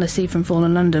went to Sunless Sea from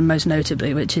Fallen London, most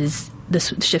notably, which is the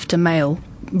shift to male,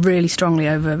 really strongly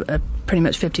over a pretty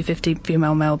much 50-50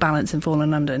 female-male balance in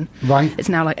Fallen London. Right. It's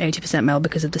now like 80% male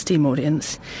because of the Steam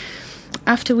audience.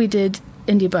 After we did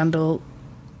Indie Bundle,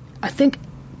 I think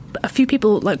a few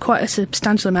people, like quite a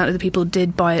substantial amount of the people,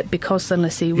 did buy it because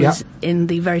Sunless Sea was in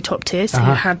the very top tier, so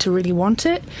you had to really want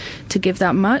it to give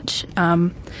that much.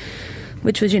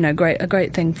 Which was, a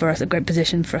great thing for us, a great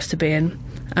position for us to be in.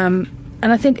 And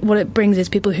I think what it brings is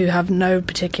people who have no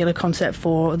particular concept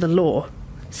for the lore.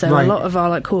 So a lot of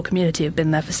our core community have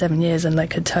been there for 7 years and they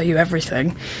could tell you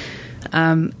everything.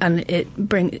 And it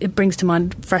brings to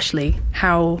mind freshly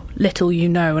how little you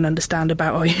know and understand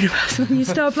about our universe when you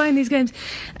start playing these games.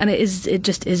 And it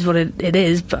just is what it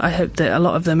is, but I hope that a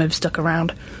lot of them have stuck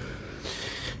around.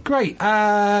 Great.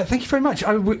 Thank you very much.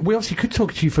 We obviously could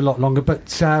talk to you for a lot longer,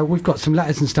 but we've got some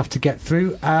letters and stuff to get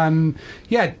through.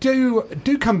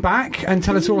 Do come back and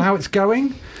tell us all how it's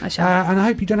going. I shall. And I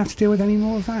hope you don't have to deal with any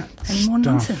more of that. Any more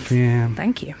nonsense. Yeah.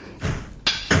 Thank you.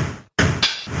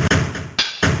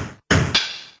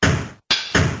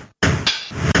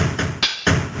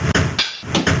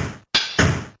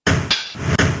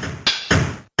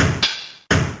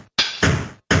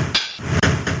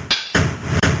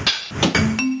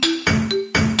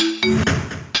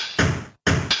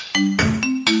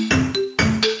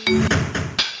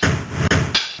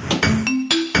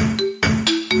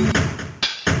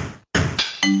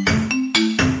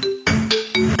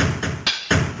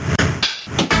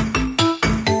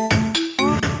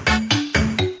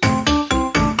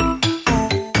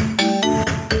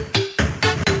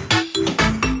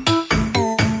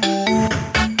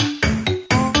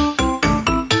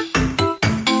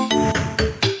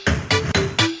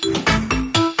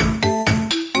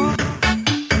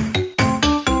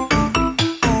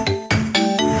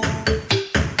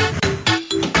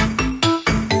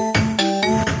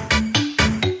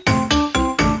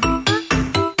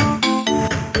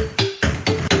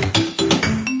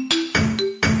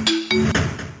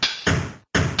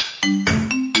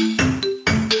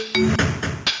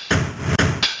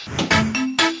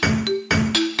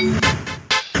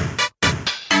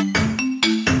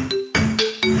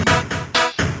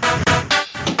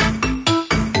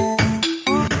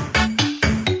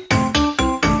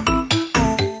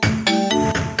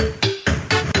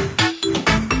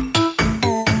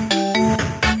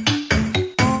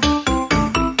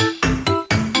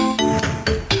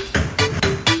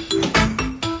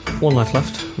 One life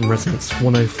left on Resonance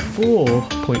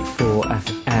 104.4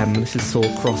 FM. This is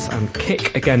Saul Cross and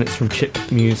Kick. Again, it's from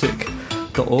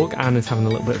chipmusic.org. Anne is having a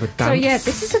little bit of a dance.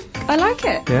 So yeah, I like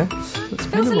it. Yeah, it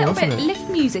feels a little bit lift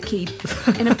music-y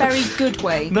in a very good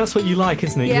way. And that's what you like,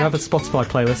 isn't it? Yeah. You have a Spotify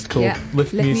playlist called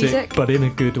Lift music, but in a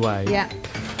good way. Yeah.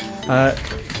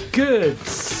 Good.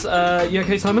 You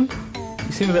okay, Simon?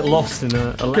 You seem a bit lost in a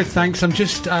letter. Good, thanks. I'm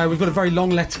just, we've got a very long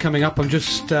letter coming up. I'm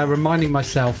just reminding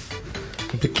myself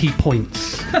of the key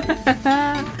points.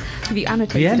 Have you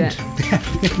annotated it?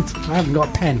 I haven't got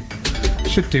a pen.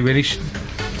 Should do, really.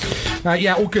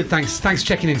 Yeah, all good, thanks. Thanks for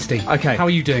checking in, Steve. Okay. How are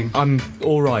you doing? I'm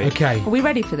all right. Okay. Are we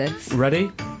ready for this? Ready?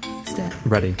 Let's do it.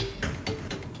 Ready.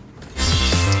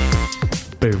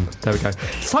 Boom. There we go.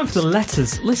 It's time for the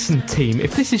letters. Listen, team,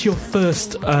 if this is your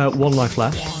first One Life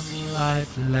Left... One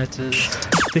Life letters.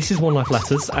 This is One Life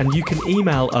Letters, and you can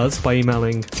email us by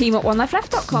emailing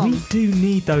team@onelifeleft.com. We do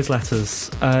need those letters.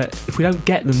 If we don't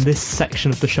get them, this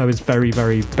section of the show is very,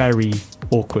 very, very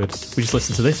awkward. We just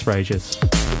listen to this for ages.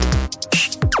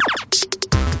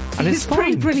 And it's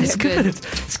pretty fine. brilliant. It's good.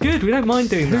 It's good. We don't mind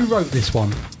doing that. Who wrote this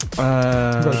one? Who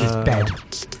wrote this bed?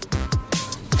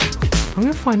 I'm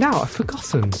going to find out. I've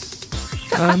forgotten.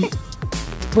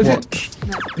 Was what? it?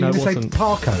 No, you it say wasn't.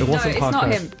 Parko? It wasn't No, it's not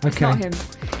Parko. him. It's Okay. not him.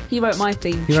 He wrote my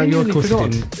theme. You wrote your, of course he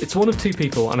Forgotten. did. It's one of two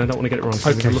people, and I don't want to get it wrong, so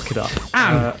I'm Okay. going to look it up.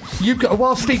 Anne, you've got,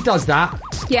 while Steve does that,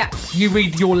 Yeah. you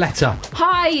read your letter.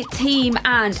 Hi, team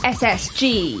and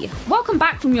SSG. Welcome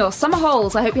back from your summer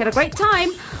holes. I hope you had a great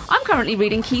time. I'm currently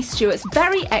reading Keith Stewart's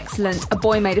very excellent A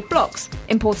Boy Made of Blocks.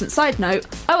 Important side note,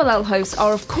 OLL hosts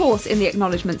are of course in the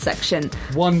acknowledgement section.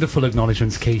 Wonderful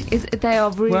acknowledgements, Keith. They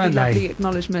are really Weren't they? lovely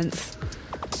acknowledgements.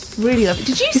 Really lovely.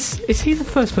 Did you... Is he the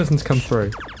first person to come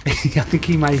through? I think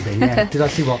he may be, yeah. Did I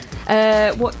see what?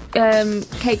 what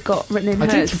Kate got written in I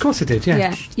hers? did, of course I did,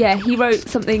 yeah. Yeah, he wrote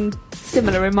something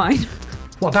similar in mine.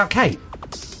 What about Kate?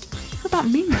 What about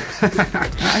me?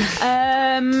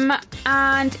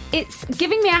 And it's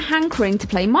giving me a hankering to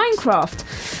play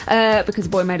Minecraft because A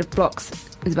Boy Made of Blocks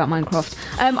is about Minecraft.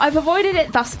 I've avoided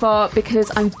it thus far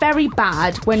because I'm very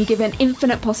bad when given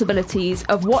infinite possibilities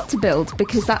of what to build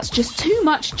because that's just too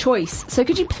much choice. So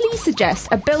could you please suggest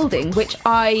a building which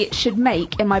I should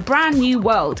make in my brand new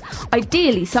world?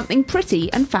 Ideally something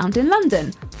pretty and found in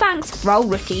London. Thanks, Raoul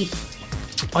Ricky.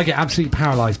 I get absolutely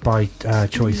paralysed by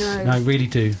choice. No, I really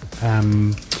do.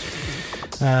 And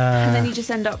then you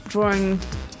just end up drawing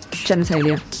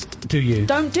genitalia. Do you?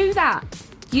 Don't do that.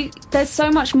 There's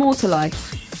so much more to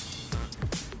life.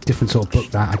 Different sort of book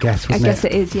that, I guess, I wasn't guess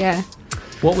it is, yeah.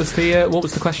 What was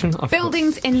the question?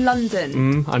 Buildings in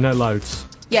London. I know loads.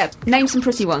 Yeah, name some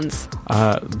pretty ones.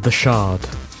 The Shard.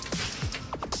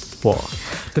 What?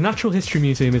 The Natural History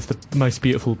Museum is the most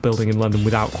beautiful building in London,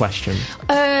 without question.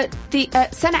 The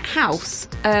Senate House,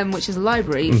 which is a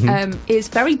library, is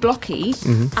very blocky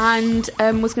and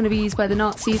was going to be used by the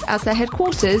Nazis as their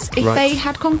headquarters if they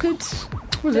had conquered.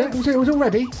 Was it? Was it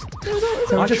already?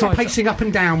 They were just pacing up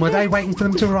and down, were they, waiting for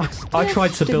them to arrive? I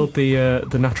tried to build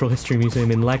the Natural History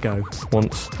Museum in Lego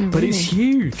once, but it's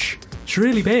huge. It's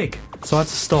really big. So I had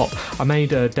to stop. I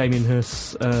made a Damien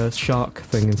Hirst shark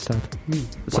thing instead.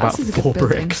 It's about 4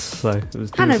 bricks, so it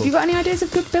was doable. Hannah, have you got any ideas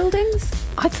of good buildings?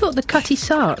 I thought the Cutty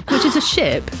Sark, which is a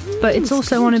ship, but it's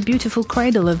also on a beautiful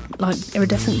cradle of like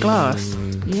iridescent glass.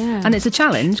 Yeah. And it's a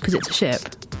challenge because it's a ship.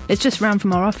 It's just round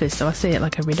from our office, so I see it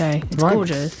like every day. It's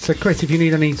gorgeous. So, Chris, if you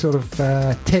need any sort of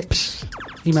tips,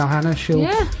 email Hannah. She'll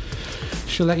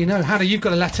let you know. Hannah, you've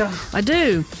got a letter. I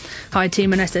do. Hi,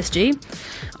 team and SSG.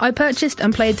 I purchased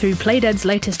and played through Playdead's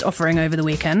latest offering over the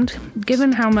weekend.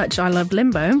 Given how much I loved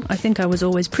Limbo, I think I was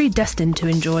always predestined to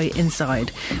enjoy Inside.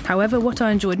 However, what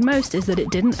I enjoyed most is that it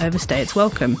didn't overstay its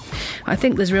welcome. I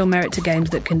think there's real merit to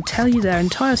games that can tell you their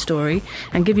entire story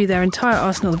and give you their entire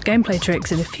arsenal of gameplay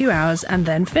tricks in a few hours and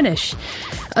then finish.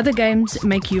 Other games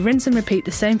make you rinse and repeat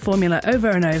the same formula over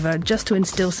and over just to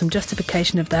instill some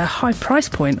justification of their high price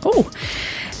point. Oh!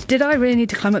 Did I really need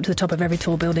to climb up to the top of every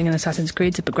tall building in Assassin's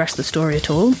Creed to progress the story at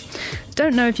all?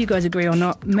 Don't know if you guys agree or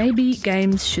not. Maybe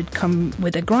games should come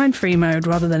with a grind-free mode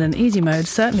rather than an easy mode.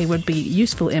 Certainly would be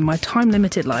useful in my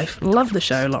time-limited life. Love the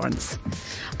show, Lawrence.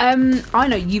 I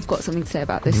know you've got something to say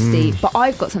about this, Steve, but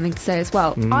I've got something to say as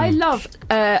well. I love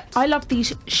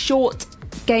these short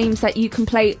games that you can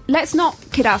play. Let's not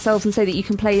kid ourselves and say that you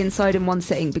can play Inside in one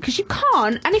sitting, because you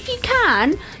can't. And if you can,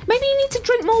 maybe you need to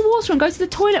drink more water and go to the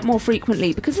toilet more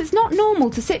frequently, because it's not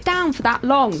normal to sit down for that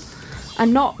long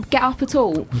and not get up at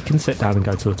all. You can sit down and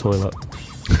go to the toilet.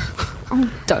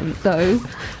 Oh, don't though.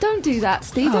 Don't do that,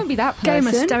 Steve. Don't be that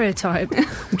person. Gamer stereotype.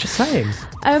 I'm just saying.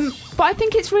 But I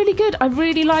think it's really good. I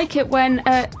really like it when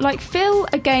fill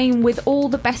a game with all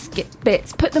the best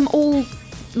bits, put them all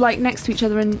next to each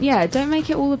other, and don't make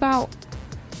it all about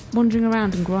wandering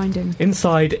around and grinding.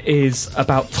 Inside is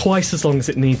about twice as long as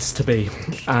it needs to be,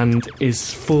 and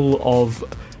is full of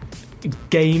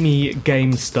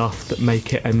game stuff that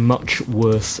make it a much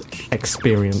worse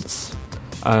experience.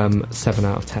 7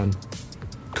 out of 10.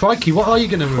 Crikey, what are you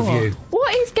going to review?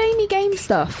 What is gamey game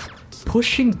stuff?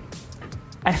 Pushing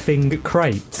effing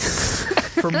crates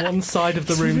from one side of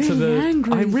the room to the...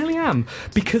 Angry. I really am.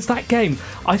 Because that game,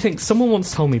 I think someone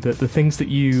once told me that the things that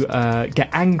you get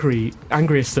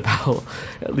angriest about,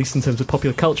 at least in terms of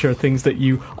popular culture, are things that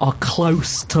you are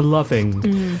close to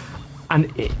loving.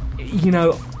 And,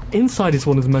 Inside is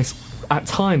one of the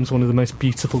most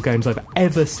beautiful games I've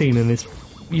ever seen, and is,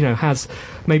 has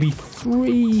maybe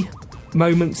 3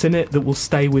 moments in it that will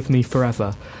stay with me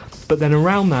forever. But then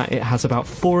around that, it has about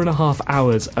 4.5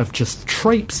 hours of just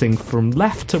traipsing from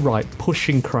left to right,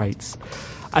 pushing crates.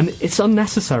 And it's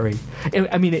unnecessary.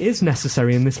 I mean, it is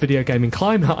necessary in this video gaming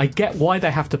climate. I get why they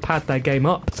have to pad their game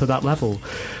up to that level.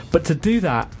 But to do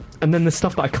that, and then the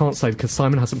stuff that I can't say because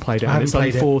Simon hasn't played it, and it's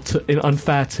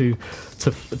unfair to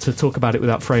talk about it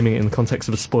without framing it in the context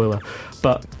of a spoiler.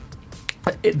 But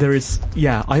there is,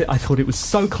 I thought it was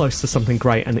so close to something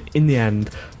great, and in the end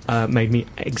made me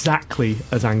exactly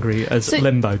as angry as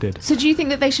Limbo did. So do you think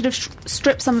that they should have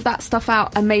stripped some of that stuff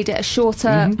out and made it a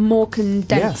shorter, more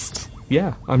condensed?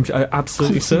 Yeah, I'm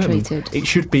absolutely certain. It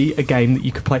should be a game that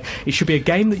you could play. It should be a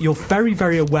game that you're very,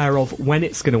 very aware of when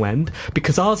it's going to end,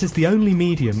 because ours is the only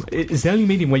medium. It is the only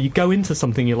medium where you go into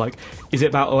something, you're like, is it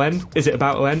about to end? Is it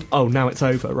about to end? Oh, now it's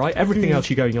over, right? Everything else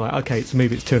you go and you're like, okay, it's a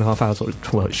movie, it's 2.5 hours, or,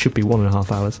 well, it should be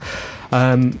 1.5 hours.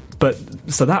 But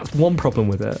so that's one problem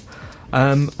with it.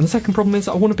 And the second problem is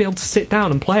I want to be able to sit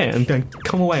down and play it and then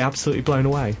come away absolutely blown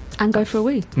away. And go for a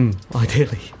wee.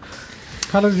 Ideally.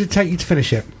 How long did it take you to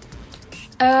finish it?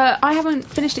 I haven't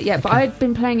finished it yet, but I'd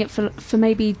been playing it for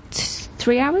maybe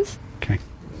 3 hours. Okay.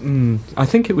 I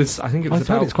think it was. I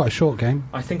heard it's quite a short game.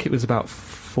 I think it was about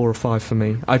 4 or 5 for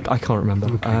me. I can't remember.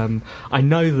 Okay. I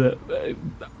know that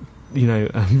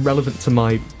relevant to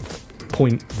my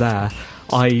point there.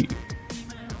 I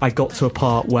got to a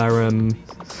part where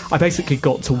I basically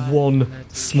got to one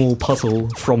small puzzle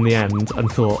from the end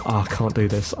and thought, I can't do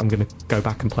this, I'm going to go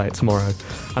back and play it tomorrow,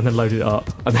 and then loaded it up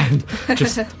and then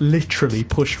just literally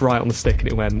pushed right on the stick and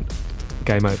it went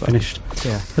game over. Finished.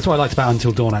 Yeah. That's what I liked about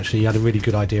Until Dawn, actually. You had a really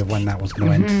good idea of when that was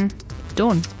going to end.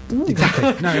 Dawn. Ooh. Exactly.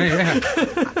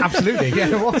 Absolutely. Yeah,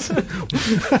 it was. I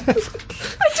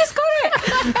just got it!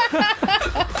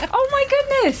 Oh my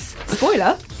goodness!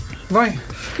 Spoiler. Right.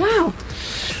 Wow.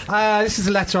 This is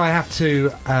a letter I have to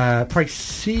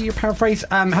paraphrase.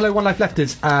 Hello, One Life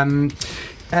Lefters.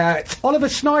 It's Oliver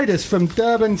Snyders from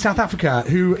Durban, South Africa,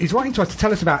 who is writing to us to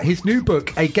tell us about his new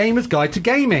book, A Gamer's Guide to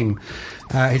Gaming.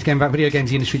 His game about video games,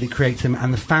 the industry that creates them,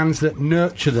 and the fans that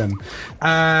nurture them.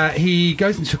 He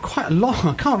goes into quite a lot.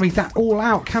 I can't read that all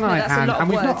out, can I? That's a lot of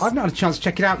words. I've not had a chance to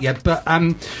check it out yet, but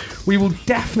we will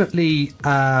definitely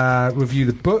review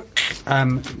the book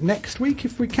next week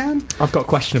if we can. I've got a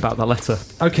question about that letter.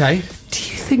 Okay. Do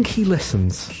you think he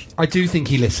listens? I do think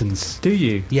he listens. Do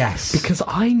you? Yes. Because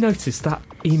I noticed that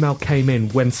email came in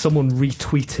when someone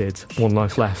retweeted One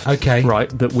Life Left. Okay. Right,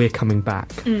 that we're coming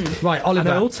back. Right, Oliver.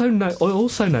 And I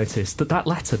also noticed that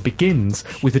letter begins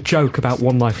with a joke about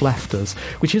One Life Lefters,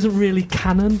 which isn't really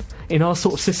canon in our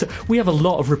sort of system. We have a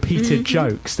lot of repeated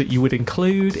jokes that you would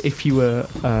include if you were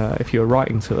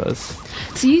writing to us.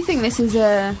 So you think this is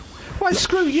a... Well,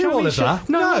 screw you, Oliver.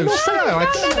 No. Let's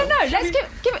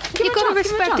give it. You've got to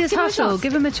respect his hustle.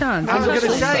 Give him a chance. I'm going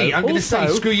to say,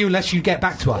 screw you unless you get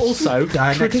back to us. Also,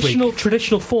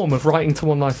 traditional form of writing to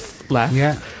One Life Left.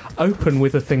 Yeah. Open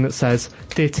with a thing that says,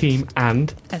 Dear Team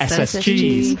and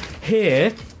SSGs.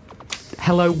 Here,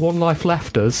 hello, One Life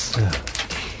Lefters.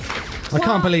 I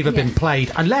can't believe I've been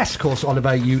played. Unless, of course,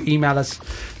 Oliver, you email us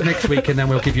next week and then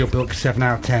we'll give your book 7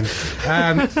 out of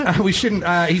 10. We shouldn't...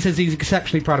 he says he's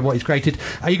exceptionally proud of what he's created.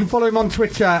 You can follow him on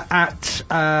Twitter at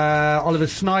Oliver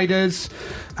Snyders,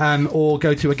 or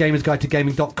go to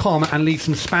agamersguidetogaming.com and leave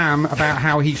some spam about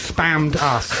how he spammed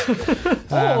us.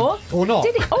 Or not.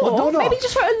 Did he? Or maybe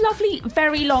just wrote a lovely,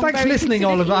 very long... Thanks for listening,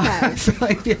 Oliver.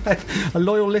 A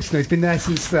loyal listener. He's been there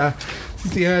since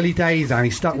the early days, and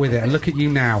he stuck with it, and look at you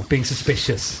now, being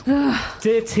suspicious.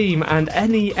 Dear team and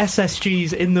any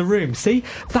SSGs in the room. See,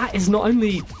 that's not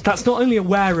only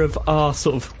aware of our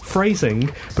sort of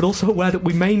phrasing, but also aware that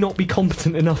we may not be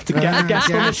competent enough to get a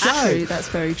guest on the show. That's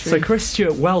very true. So Chris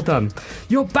Stewart, well done.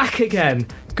 You're back again.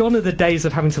 Gone are the days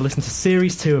of having to listen to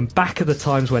Series 2 and back are the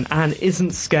times when Anne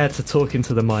isn't scared to talk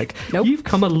into the mic. Nope. You've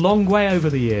come a long way over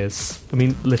the years. I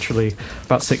mean, literally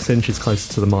about 6 inches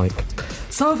closer to the mic.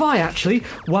 So have I, actually.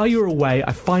 While you were away,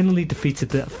 I finally defeated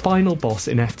the final boss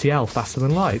in FTL, Faster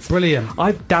Than Light. Brilliant.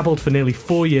 I've dabbled for nearly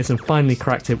 4 years and finally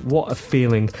cracked it. What a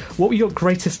feeling. What were your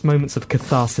greatest moments of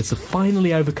catharsis of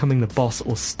finally overcoming the boss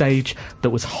or stage that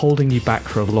was holding you back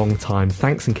for a long time?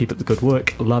 Thanks and keep up the good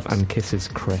work. Love and kisses,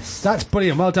 Chris. That's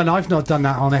brilliant. Well done. I've not done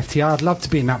that on FTL. I'd love to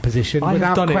be in that position. I've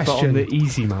without done question. it, but on the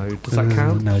easy mode. Does that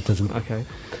count? No, it doesn't. Okay.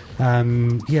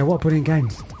 Yeah, what a brilliant game.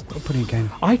 What a brilliant game.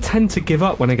 I tend to give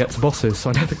up when I get to bosses, so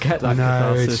I never get that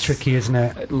catharsis. It's tricky, isn't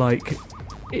it? Like,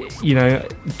 you know,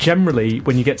 generally,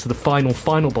 when you get to the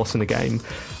final boss in a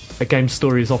game's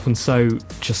story is often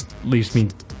just leaves me,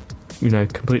 you know,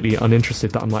 completely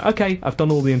uninterested that I'm like, okay, I've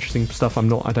done all the interesting stuff, I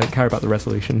don't care about the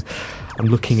resolution. I'm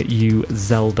looking at you,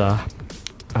 Zelda.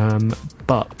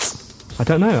 But I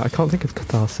don't know. I can't think of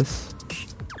Catharsis.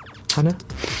 Hannah?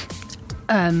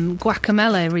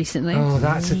 Guacamelee recently. Oh,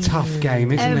 that's a tough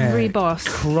game, isn't it? Every boss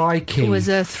Crikey. was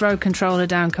a throw controller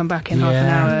down, come back in half an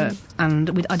hour,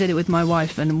 and I did it with my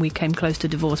wife, and we came close to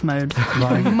divorce mode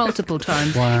multiple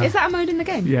times. Wow. Is that a mode in the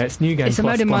game? Yeah, it's New Game It's a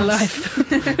Plus mode in my Plus.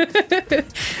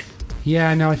 life.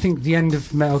 Yeah, no, I think the end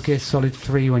of Metal Gear Solid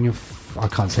 3 when you're... I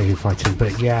can't say who fighting,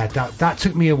 but yeah, that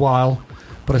took me a while,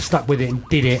 but I stuck with it and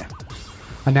did it,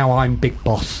 and now I'm Big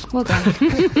Boss. Well done.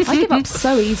 I give up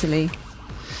so easily.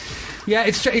 Yeah,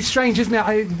 it's strange, isn't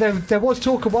it? There was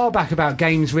talk a while back about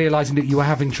games realising that you were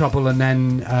having trouble and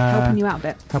then... Helping you out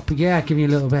a bit. Giving you a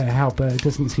little bit of help, but it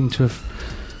doesn't seem to have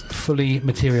fully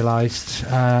materialised.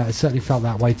 It certainly felt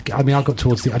that way. I mean, I got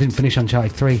towards the... I didn't finish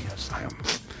Uncharted 3. I was like,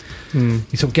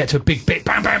 you sort of get to a big bit,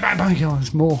 bang, bang, bang, bang, oh,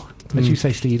 there's more. As you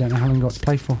say, Steve, you don't know how long you've got to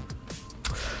play for.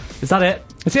 Is that it?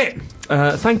 That's it.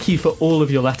 Thank you for all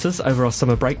of your letters over our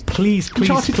summer break. Please,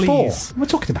 Uncharted 4. please. What am I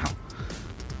talking about?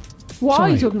 What are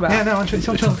you talking about? Yeah, no,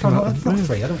 Uncharted 4. Not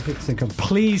 3. I don't think I'm...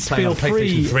 Please feel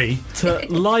free to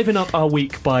liven up our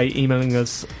week by emailing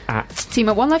us at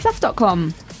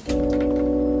team@onelifeleft.com.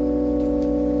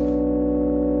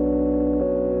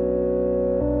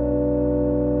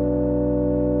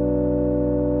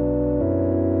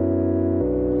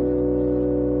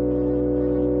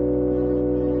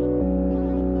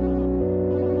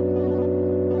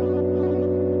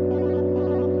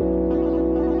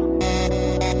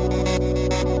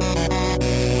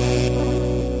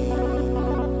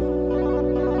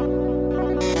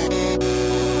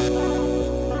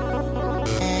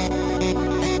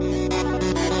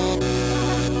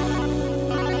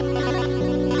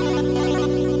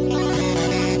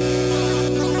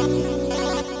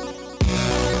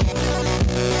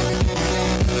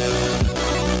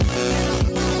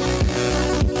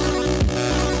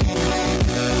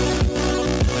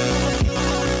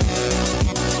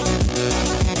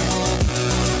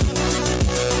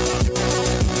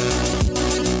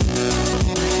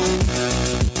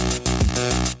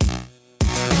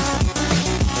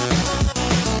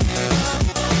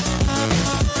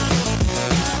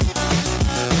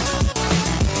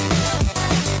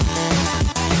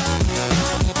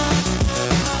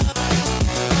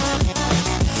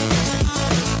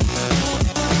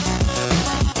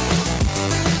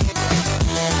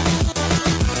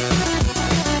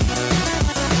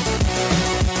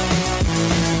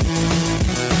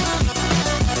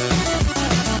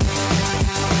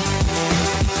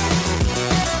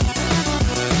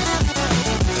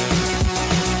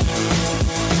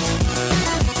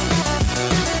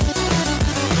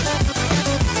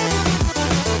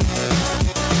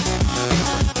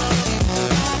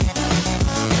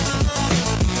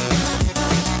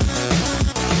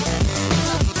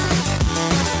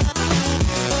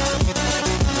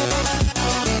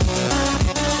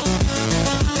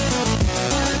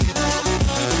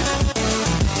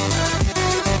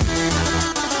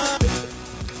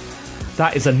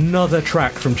 That is another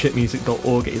track from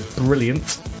chipmusic.org. It is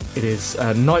brilliant. It is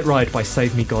Night Ride by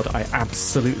Save Me God. I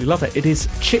absolutely love it. It is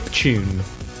chiptune.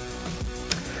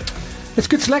 It's a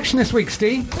good selection this week,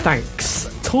 Steve. Thanks.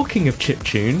 Talking of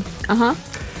chiptune,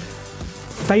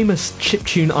 famous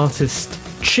chiptune artist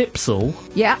Chipsel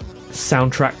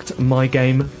soundtracked my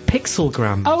game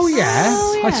Pixelgram. Oh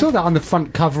yeah. I saw that on the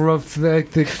front cover of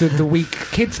the Week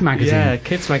Kids magazine. Yeah,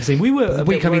 Kids magazine. We were the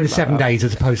week, I mean the 7 days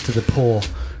as opposed to the poor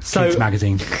Kids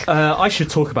magazine. I should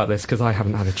talk about this because I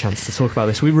haven't had a chance to talk about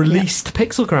this. We released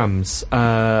Pixelgrams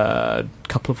a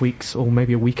couple of weeks or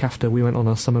maybe a week after we went on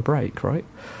our summer break, right?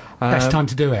 Best time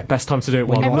to do it. Best time to do it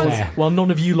while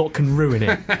none of you lot can ruin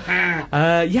it.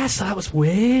 Yes, that was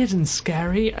weird and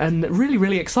scary and really,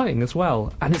 really exciting as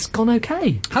well. And it's gone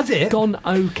okay. Has it? Gone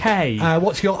okay.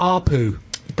 What's your ARPU?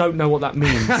 Don't know what that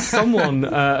means. Someone,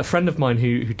 a friend of mine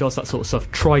who does that sort of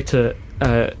stuff, tried to...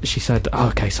 she said,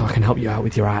 okay, so I can help you out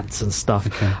with your ads and stuff.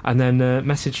 Okay. And then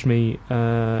messaged me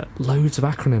loads of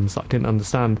acronyms that I didn't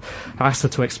understand. I asked her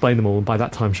to explain them all, and by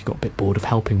that time she got a bit bored of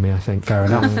helping me, I think. Fair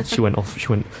enough. She went off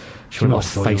Facebook you're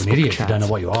an idiot chat. You don't know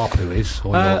what your ARPU is,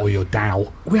 or your DAO.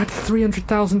 We had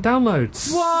 300,000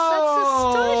 downloads.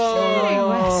 Whoa! That's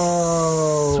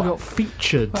astonishing. So we got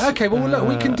featured. Okay, well, look,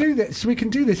 we can do this. We can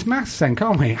do this maths then,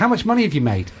 can't we? How much money have you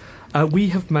made? We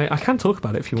have made... I can talk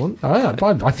about it if you want.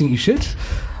 I think you should.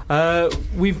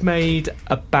 We've made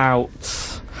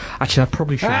about... Actually, I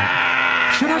probably shouldn't.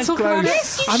 Should I talk about it?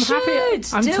 Yes, you I'm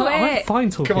should. happy. I'm fine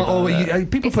talking about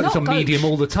it. People put this on Medium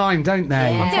all the time, don't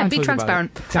they? Yeah, be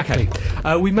transparent. Exactly.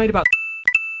 We made about...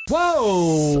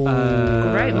 Whoa!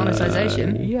 Great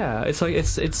monetisation. Yeah, it's like...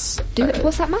 it's.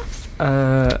 What's that maths?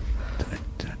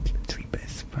 3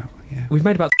 bits. Well, yeah. We've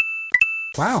made about...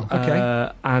 Wow, okay.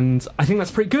 And I think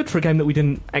that's pretty good for a game that we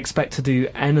didn't expect to do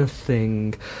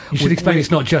anything. You should explain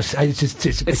it's not just...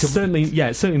 It's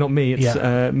certainly not me.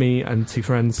 It's me and two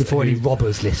friends. Before any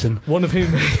robbers listen. One of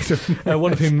whom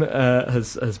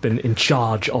has been in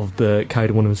charge of the code,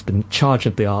 and one of them has been in charge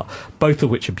of the art, both of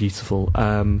which are beautiful.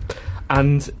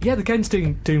 And yeah, the game's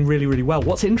doing really, really well.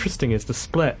 What's interesting is the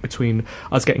split between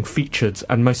us getting featured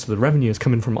and most of the revenue is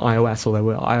coming from iOS, although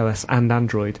we're iOS and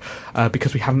Android,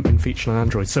 because we haven't been featured on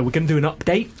Android. So we're going to do an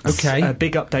update. Okay. A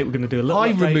big update. We're going to do a little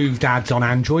update. I removed ads on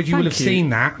Android. You will have seen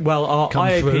that. Well, our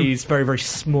IAP is very, very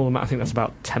small amount. I think that's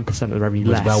about 10% of the revenue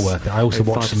less. It was well worth it. I also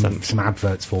watched some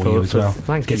adverts for you as well.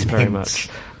 Thank you very much.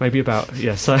 Maybe about...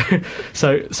 Yeah, so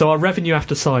our revenue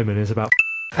after Simon is about...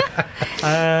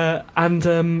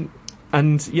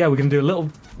 And yeah, we're going to do a little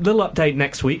update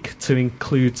next week to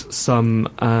include some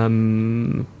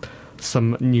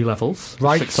new levels.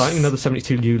 Right. It's exciting. Another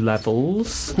 72 new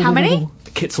levels. How many?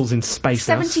 Kitzel's in space.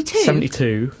 72?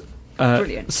 72.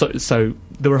 Brilliant. So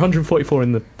there were 144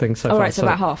 in the thing so far. Right, so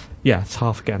about half. Yeah, it's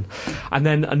half again. And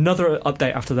then another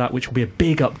update after that, which will be a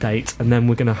big update, and then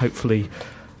we're going to hopefully...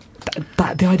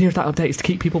 the idea of that update is to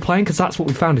keep people playing, because that's what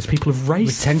we found is people have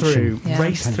raced through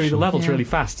the levels really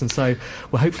fast, and so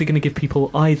we're hopefully going to give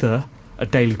people either a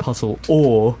daily puzzle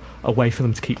or a way for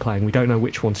them to keep playing. We don't know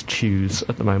which one to choose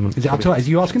at the moment. Is it up to us? Are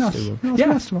you asking us?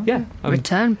 Yeah.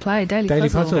 Return play, daily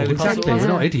puzzle. Exactly. We're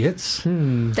not idiots.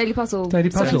 Daily puzzle.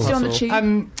 Still on the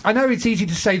tube. I know it's easy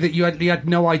to say that you had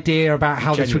no idea about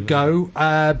how this would go,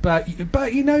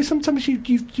 but you know, sometimes you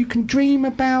can dream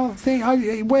about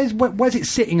things. Where's it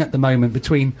sitting at the moment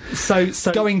between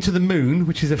going to the moon,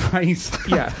 which is a phrase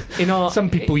some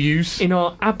people use, in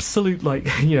our absolute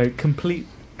complete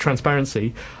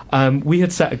transparency, we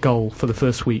had set a goal for the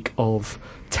first week of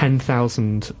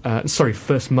 10,000.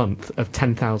 First month of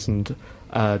 10,000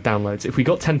 downloads. If we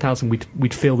got 10,000,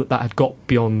 we'd feel that had got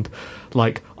beyond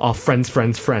like our friends,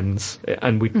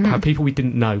 and we'd have people we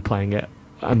didn't know playing it,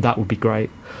 and that would be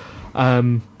great.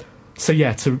 So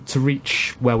yeah, to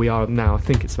reach where we are now, I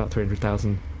think it's about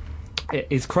 300,000. It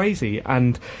is crazy,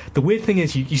 and the weird thing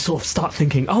is you sort of start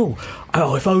thinking, oh,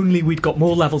 if only we'd got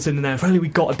more levels in there, if only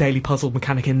we'd got a daily puzzle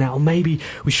mechanic in there, or maybe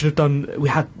we should have done, we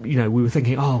were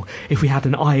thinking, if we had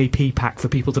an IAP pack for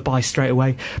people to buy straight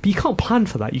away, but you can't plan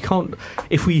for that. You can't,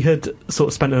 if we had sort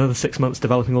of spent another 6 months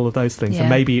developing all of those things, then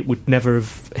maybe it would never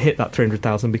have hit that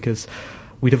 300,000, because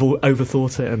we'd have all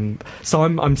overthought it, and so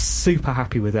I'm super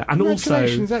happy with it. And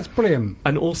congratulations, also, that's brilliant.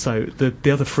 And also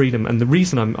the other freedom, and the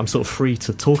reason I'm sort of free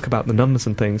to talk about the numbers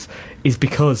and things is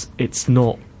because it's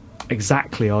not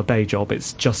exactly our day job.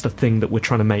 It's just a thing that we're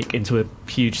trying to make into a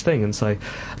huge thing, and so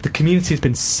the community has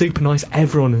been super nice.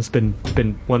 Everyone has been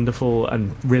wonderful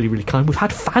and really, really kind. We've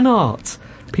had fan art.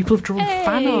 People have drawn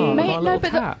fan art of our little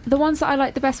cat. The ones that I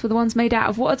like the best were the ones made out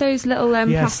of, what are those little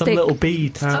plastic... some little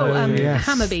beads.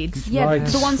 Hammer beads. Yeah, right.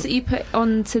 The ones that you put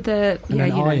onto the...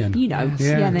 iron.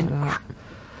 and then...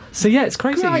 So yeah, it's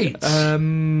crazy. Great.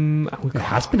 It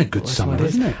has been a good summer,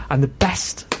 hasn't it? And the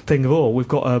best thing of all, we've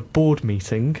got a board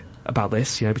meeting about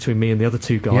this, between me and the other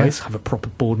two guys. Have a proper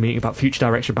board meeting about future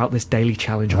direction, about this daily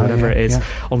challenge or whatever it is,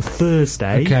 on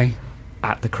Thursday. Okay.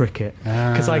 At the cricket,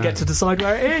 because I get to decide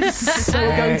where it is. So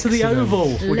we're going to the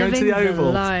Oval. We're going to the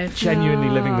Oval. Genuinely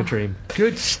living the dream.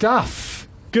 Good stuff.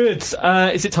 Good.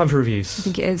 Is it time for reviews? I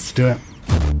think it is. Let's do it.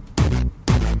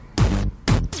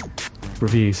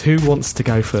 Reviews. Who wants to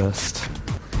go first?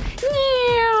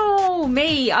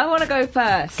 Me. I want to go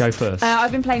first. Go first.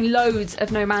 I've been playing loads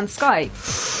of No Man's Sky.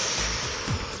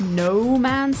 No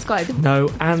Man's Sky.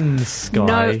 No and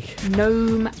Sky.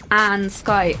 No and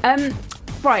Sky.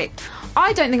 Right.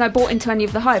 I don't think I bought into any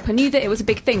of the hype. I knew that it was a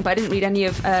big thing, but I didn't read any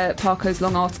of Parko's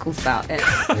long articles about it.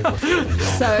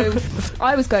 So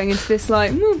I was going into this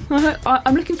like,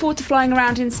 I'm looking forward to flying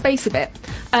around in space a bit.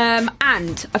 And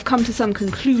I've come to some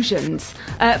conclusions.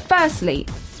 Firstly,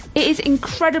 it is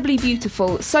incredibly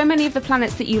beautiful. So many of the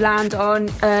planets that you land on,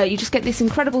 you just get this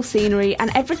incredible scenery,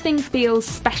 and everything feels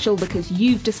special because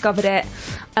you've discovered it.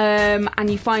 And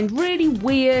you find really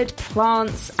weird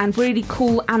plants and really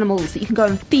cool animals that you can go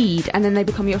and feed, and then they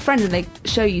become your friend and they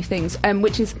show you things,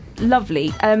 which is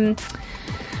lovely.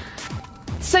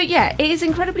 So yeah, it is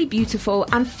incredibly beautiful,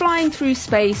 and flying through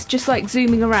space, just like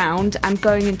zooming around and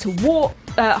going into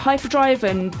hyperdrive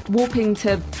and warping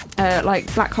to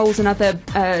like black holes and other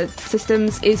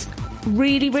systems is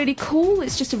really, really cool.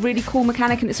 It's just a really cool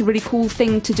mechanic, and it's a really cool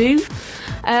thing to do.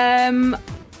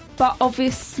 But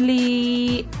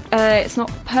obviously it's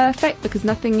not perfect, because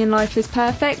nothing in life is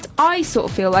perfect. I sort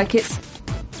of feel like it's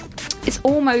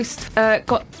almost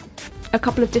got a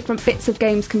couple of different bits of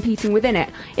games competing within it.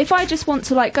 If I just want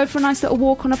to like go for a nice little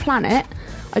walk on a planet,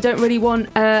 I don't really want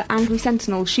angry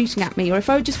sentinels shooting at me. Or if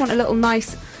I just want a little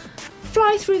nice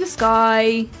fly through the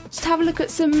sky, just have a look at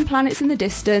some planets in the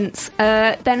distance,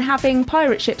 then having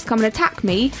pirate ships come and attack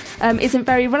me isn't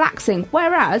very relaxing.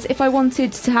 Whereas if I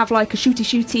wanted to have like a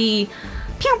shooty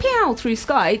pew pew through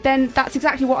sky, then that's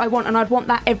exactly what I want, and I'd want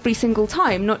that every single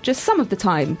time, not just some of the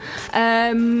time.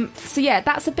 So yeah,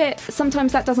 that's a bit,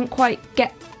 sometimes that doesn't quite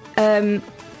get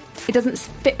it doesn't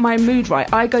fit my mood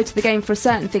right. I go to the game for a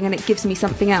certain thing and it gives me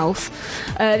something else.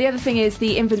 The other thing is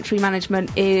the inventory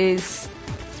management is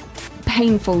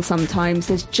painful sometimes.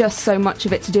 There's just so much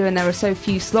of it to do and there are so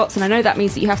few slots, and I know that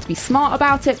means that you have to be smart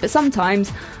about it, but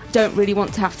sometimes I don't really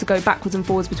want to have to go backwards and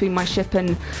forwards between my ship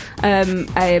and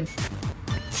a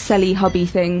selly hubby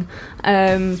thing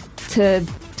to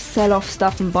sell off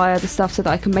stuff and buy other stuff so that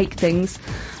I can make things.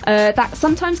 That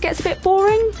sometimes gets a bit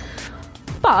boring,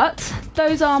 but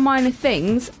those are minor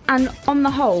things, and on the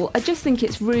whole I just think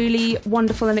it's really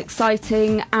wonderful and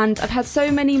exciting, and I've had so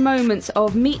many moments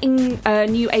of meeting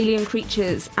new alien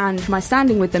creatures and my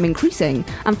standing with them increasing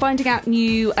and finding out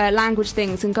new language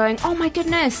things and going, oh my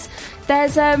goodness,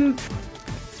 there's an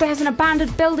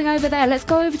abandoned building over there, let's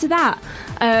go over to that.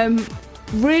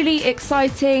 Really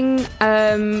exciting,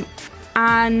 and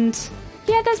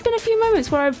yeah, there's been a few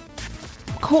moments where I've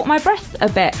caught my breath a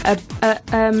bit,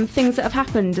 things that have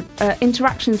happened,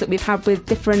 interactions that we've had with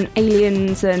different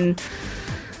aliens, and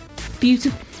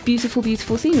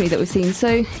beautiful scenery that we've seen.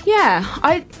 So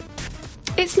yeah,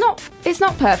 it's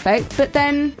not perfect, but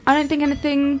then I don't think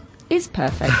anything is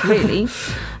perfect really.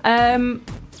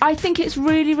 I think it's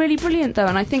really, really brilliant though,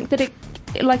 and I think that it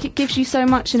gives you so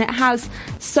much, and it has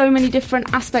so many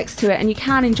different aspects to it, and you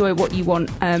can enjoy what you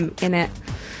want in it.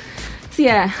 So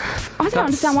yeah, I don't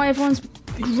understand why everyone's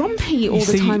grumpy all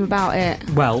the time about it.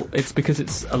 Well, it's because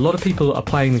it's a lot of people are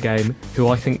playing the game who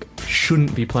I think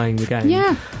shouldn't be playing the game.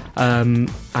 Yeah.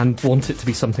 And want it to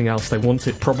be something else. They want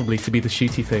it probably to be the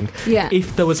shooty thing. Yeah.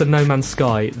 If there was a No Man's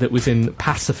Sky that was in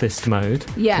pacifist mode,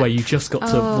 where you just got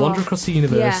to wander across the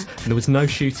universe and there was no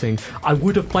shooting, I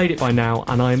would have played it by now,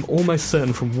 and I'm almost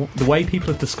certain from the way people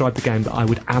have described the game that I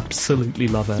would absolutely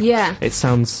love it. Yeah. It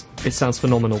sounds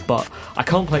phenomenal, but I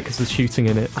can't play it because there's shooting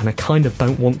in it, and I kind of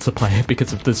don't want to play it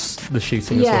because of the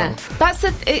shooting as well. That's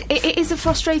it is a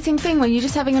frustrating thing when you're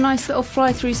just having a nice little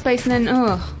fly through space and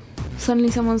then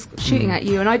suddenly someone's shooting at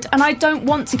you, and I don't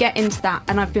want to get into that.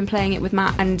 And I've been playing it with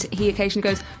Matt, and he occasionally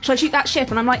goes, "Shall I shoot that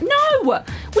ship?" And I'm like, "No,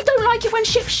 we don't like it when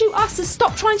ships shoot us, so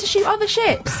stop trying to shoot other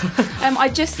ships." I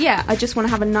just want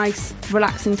to have a nice,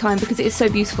 relaxing time because it is so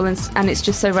beautiful and it's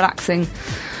just so relaxing.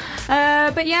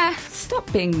 But yeah,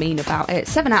 stop being mean about it.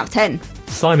 7 out of 10.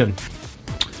 Simon.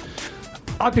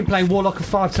 I've been playing Warlock of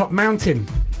Firetop Mountain.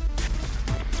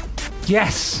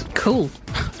 Yes. Cool.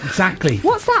 Exactly.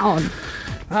 What's that on?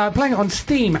 Playing it on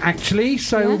Steam, actually.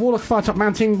 So, Warlock of Firetop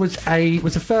Mountain was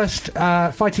the first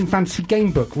fighting fantasy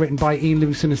game book written by Ian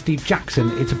Livingstone and Steve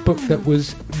Jackson. It's a book that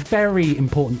was very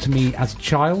important to me as a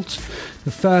child.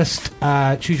 The first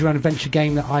choose your own adventure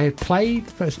game that I had played,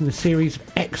 first in the series of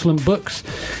excellent books.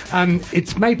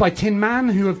 It's made by Tin Man,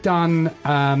 who have done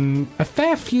a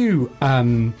fair few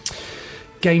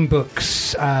game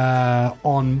books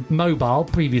on mobile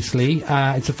previously.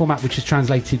 It's a format which is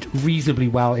translated reasonably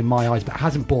well in my eyes, but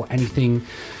hasn't brought anything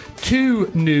too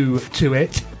new to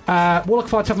it. Warlock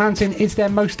of Firetop Mountain is their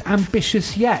most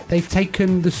ambitious yet. They've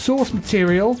taken the source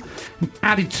material and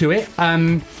added to it.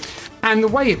 And the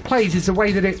way it plays is the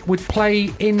way that it would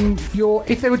play in your...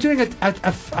 If they were doing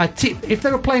if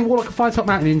they were playing Warlock of Firetop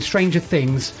Mountain in Stranger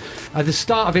Things, at the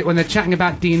start of it, when they're chatting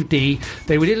about D&D,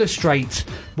 they would illustrate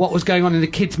what was going on in the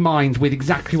kids' minds with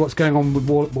exactly what's going on with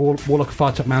Warlock of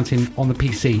Firetop Mountain on the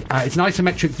PC. It's an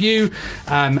isometric view,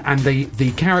 and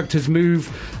the characters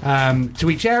move to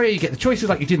each area. You get the choices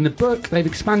like you did in the book. They've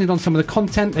expanded on some of the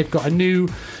content. They've got a new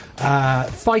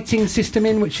fighting system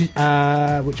in, which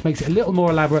makes it a little more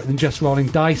elaborate than just rolling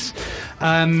dice,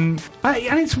 and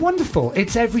it's wonderful.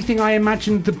 It's everything I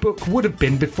imagined the book would have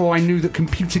been before I knew that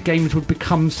computer games would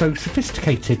become so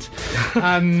sophisticated.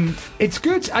 It's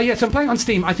good. Yes, I'm playing it on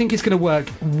Steam. I think it's going to work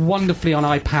wonderfully on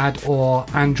iPad or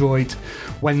Android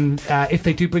when if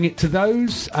they do bring it to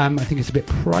those. I think it's a bit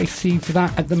pricey for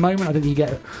that at the moment. I don't think you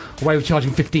get away with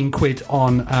charging 15 quid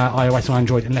on iOS or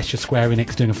Android unless you're Square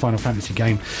Enix doing a Final Fantasy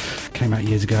game. Came out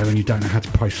years ago and you don't know how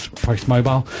to post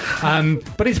mobile.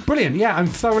 But it's brilliant. Yeah, I'm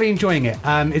thoroughly enjoying it.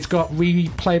 It's got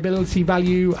replayability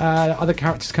value, other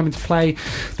characters come into play,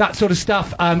 that sort of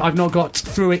stuff. I've not got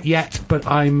through it yet, but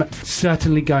I'm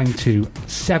certainly going to.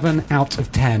 7 out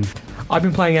of 10. I've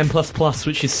been playing N++,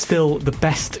 which is still the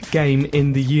best game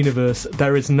in the universe.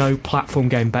 There is no platform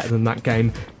game better than that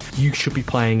game. You should be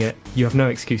playing it. You have no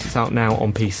excuse. It's out now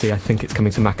on PC. I think it's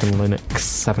coming to Mac and Linux.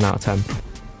 7 out of 10.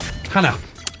 Hannah.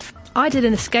 I did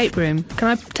an escape room. Can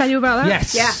I tell you about that?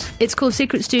 Yes. Yeah. It's called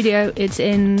Secret Studio. It's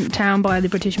in town by the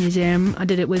British Museum. I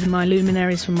did it with my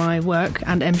luminaries from my work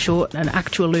and M. Short, an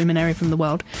actual luminary from the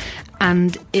world.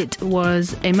 And it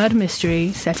was a murder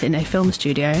mystery set in a film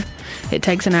studio. It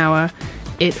takes an hour.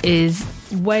 It is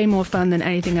way more fun than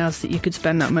anything else that you could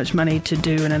spend that much money to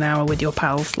do in an hour with your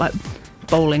pals, like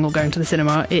bowling or going to the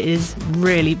cinema. It is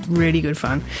really, really good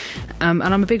fun. And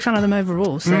I'm a big fan of them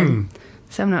overall, so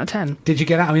 7 out of 10. Did you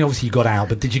get out? I mean, obviously you got out,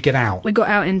 but did you get out? We got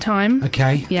out in time.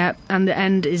 Okay. Yeah, and the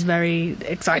end is very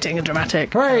exciting and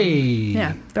dramatic. Hooray!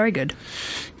 Yeah, very good.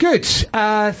 Good.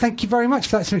 Thank you very much.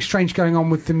 That's something strange going on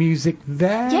with the music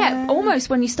there. Yeah, almost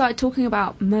when you started talking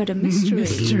about murder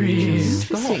mysteries.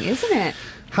 Interesting, isn't it?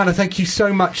 Hannah, thank you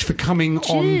so much for coming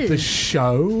on Cheers. the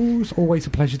show. It's always a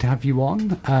pleasure to have you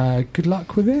on. Good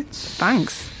luck with it.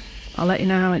 Thanks. I'll let you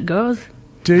know how it goes.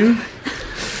 Do.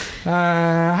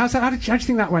 How did you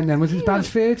think that went then? Was it as bad as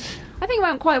feared? I think it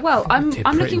went quite well. I'm did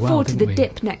pretty looking well, forward to the didn't we?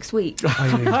 dip next week.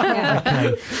 Yeah.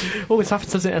 Okay. Always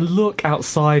happens, doesn't it? And look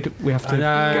outside. We have to I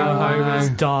know, go I home. know. It's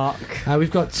dark. We've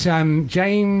got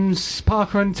James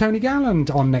Parker and Tony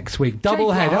Galland on next week.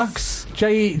 Double header. Parks.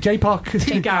 J Parker.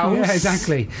 Gals. Yeah,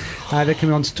 exactly. They're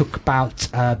coming on to talk about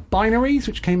Binaries,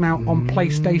 which came out on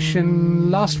PlayStation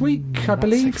last week, I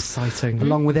believe. Exciting.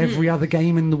 Along with every other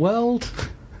game in the world.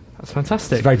 That's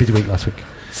fantastic. It's a very busy week last week.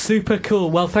 Super cool.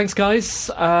 Well, thanks,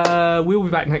 guys. We'll be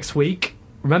back next week.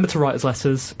 Remember to write us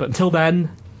letters. But until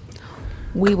then,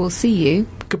 We will see you.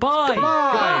 goodbye.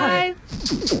 Bye.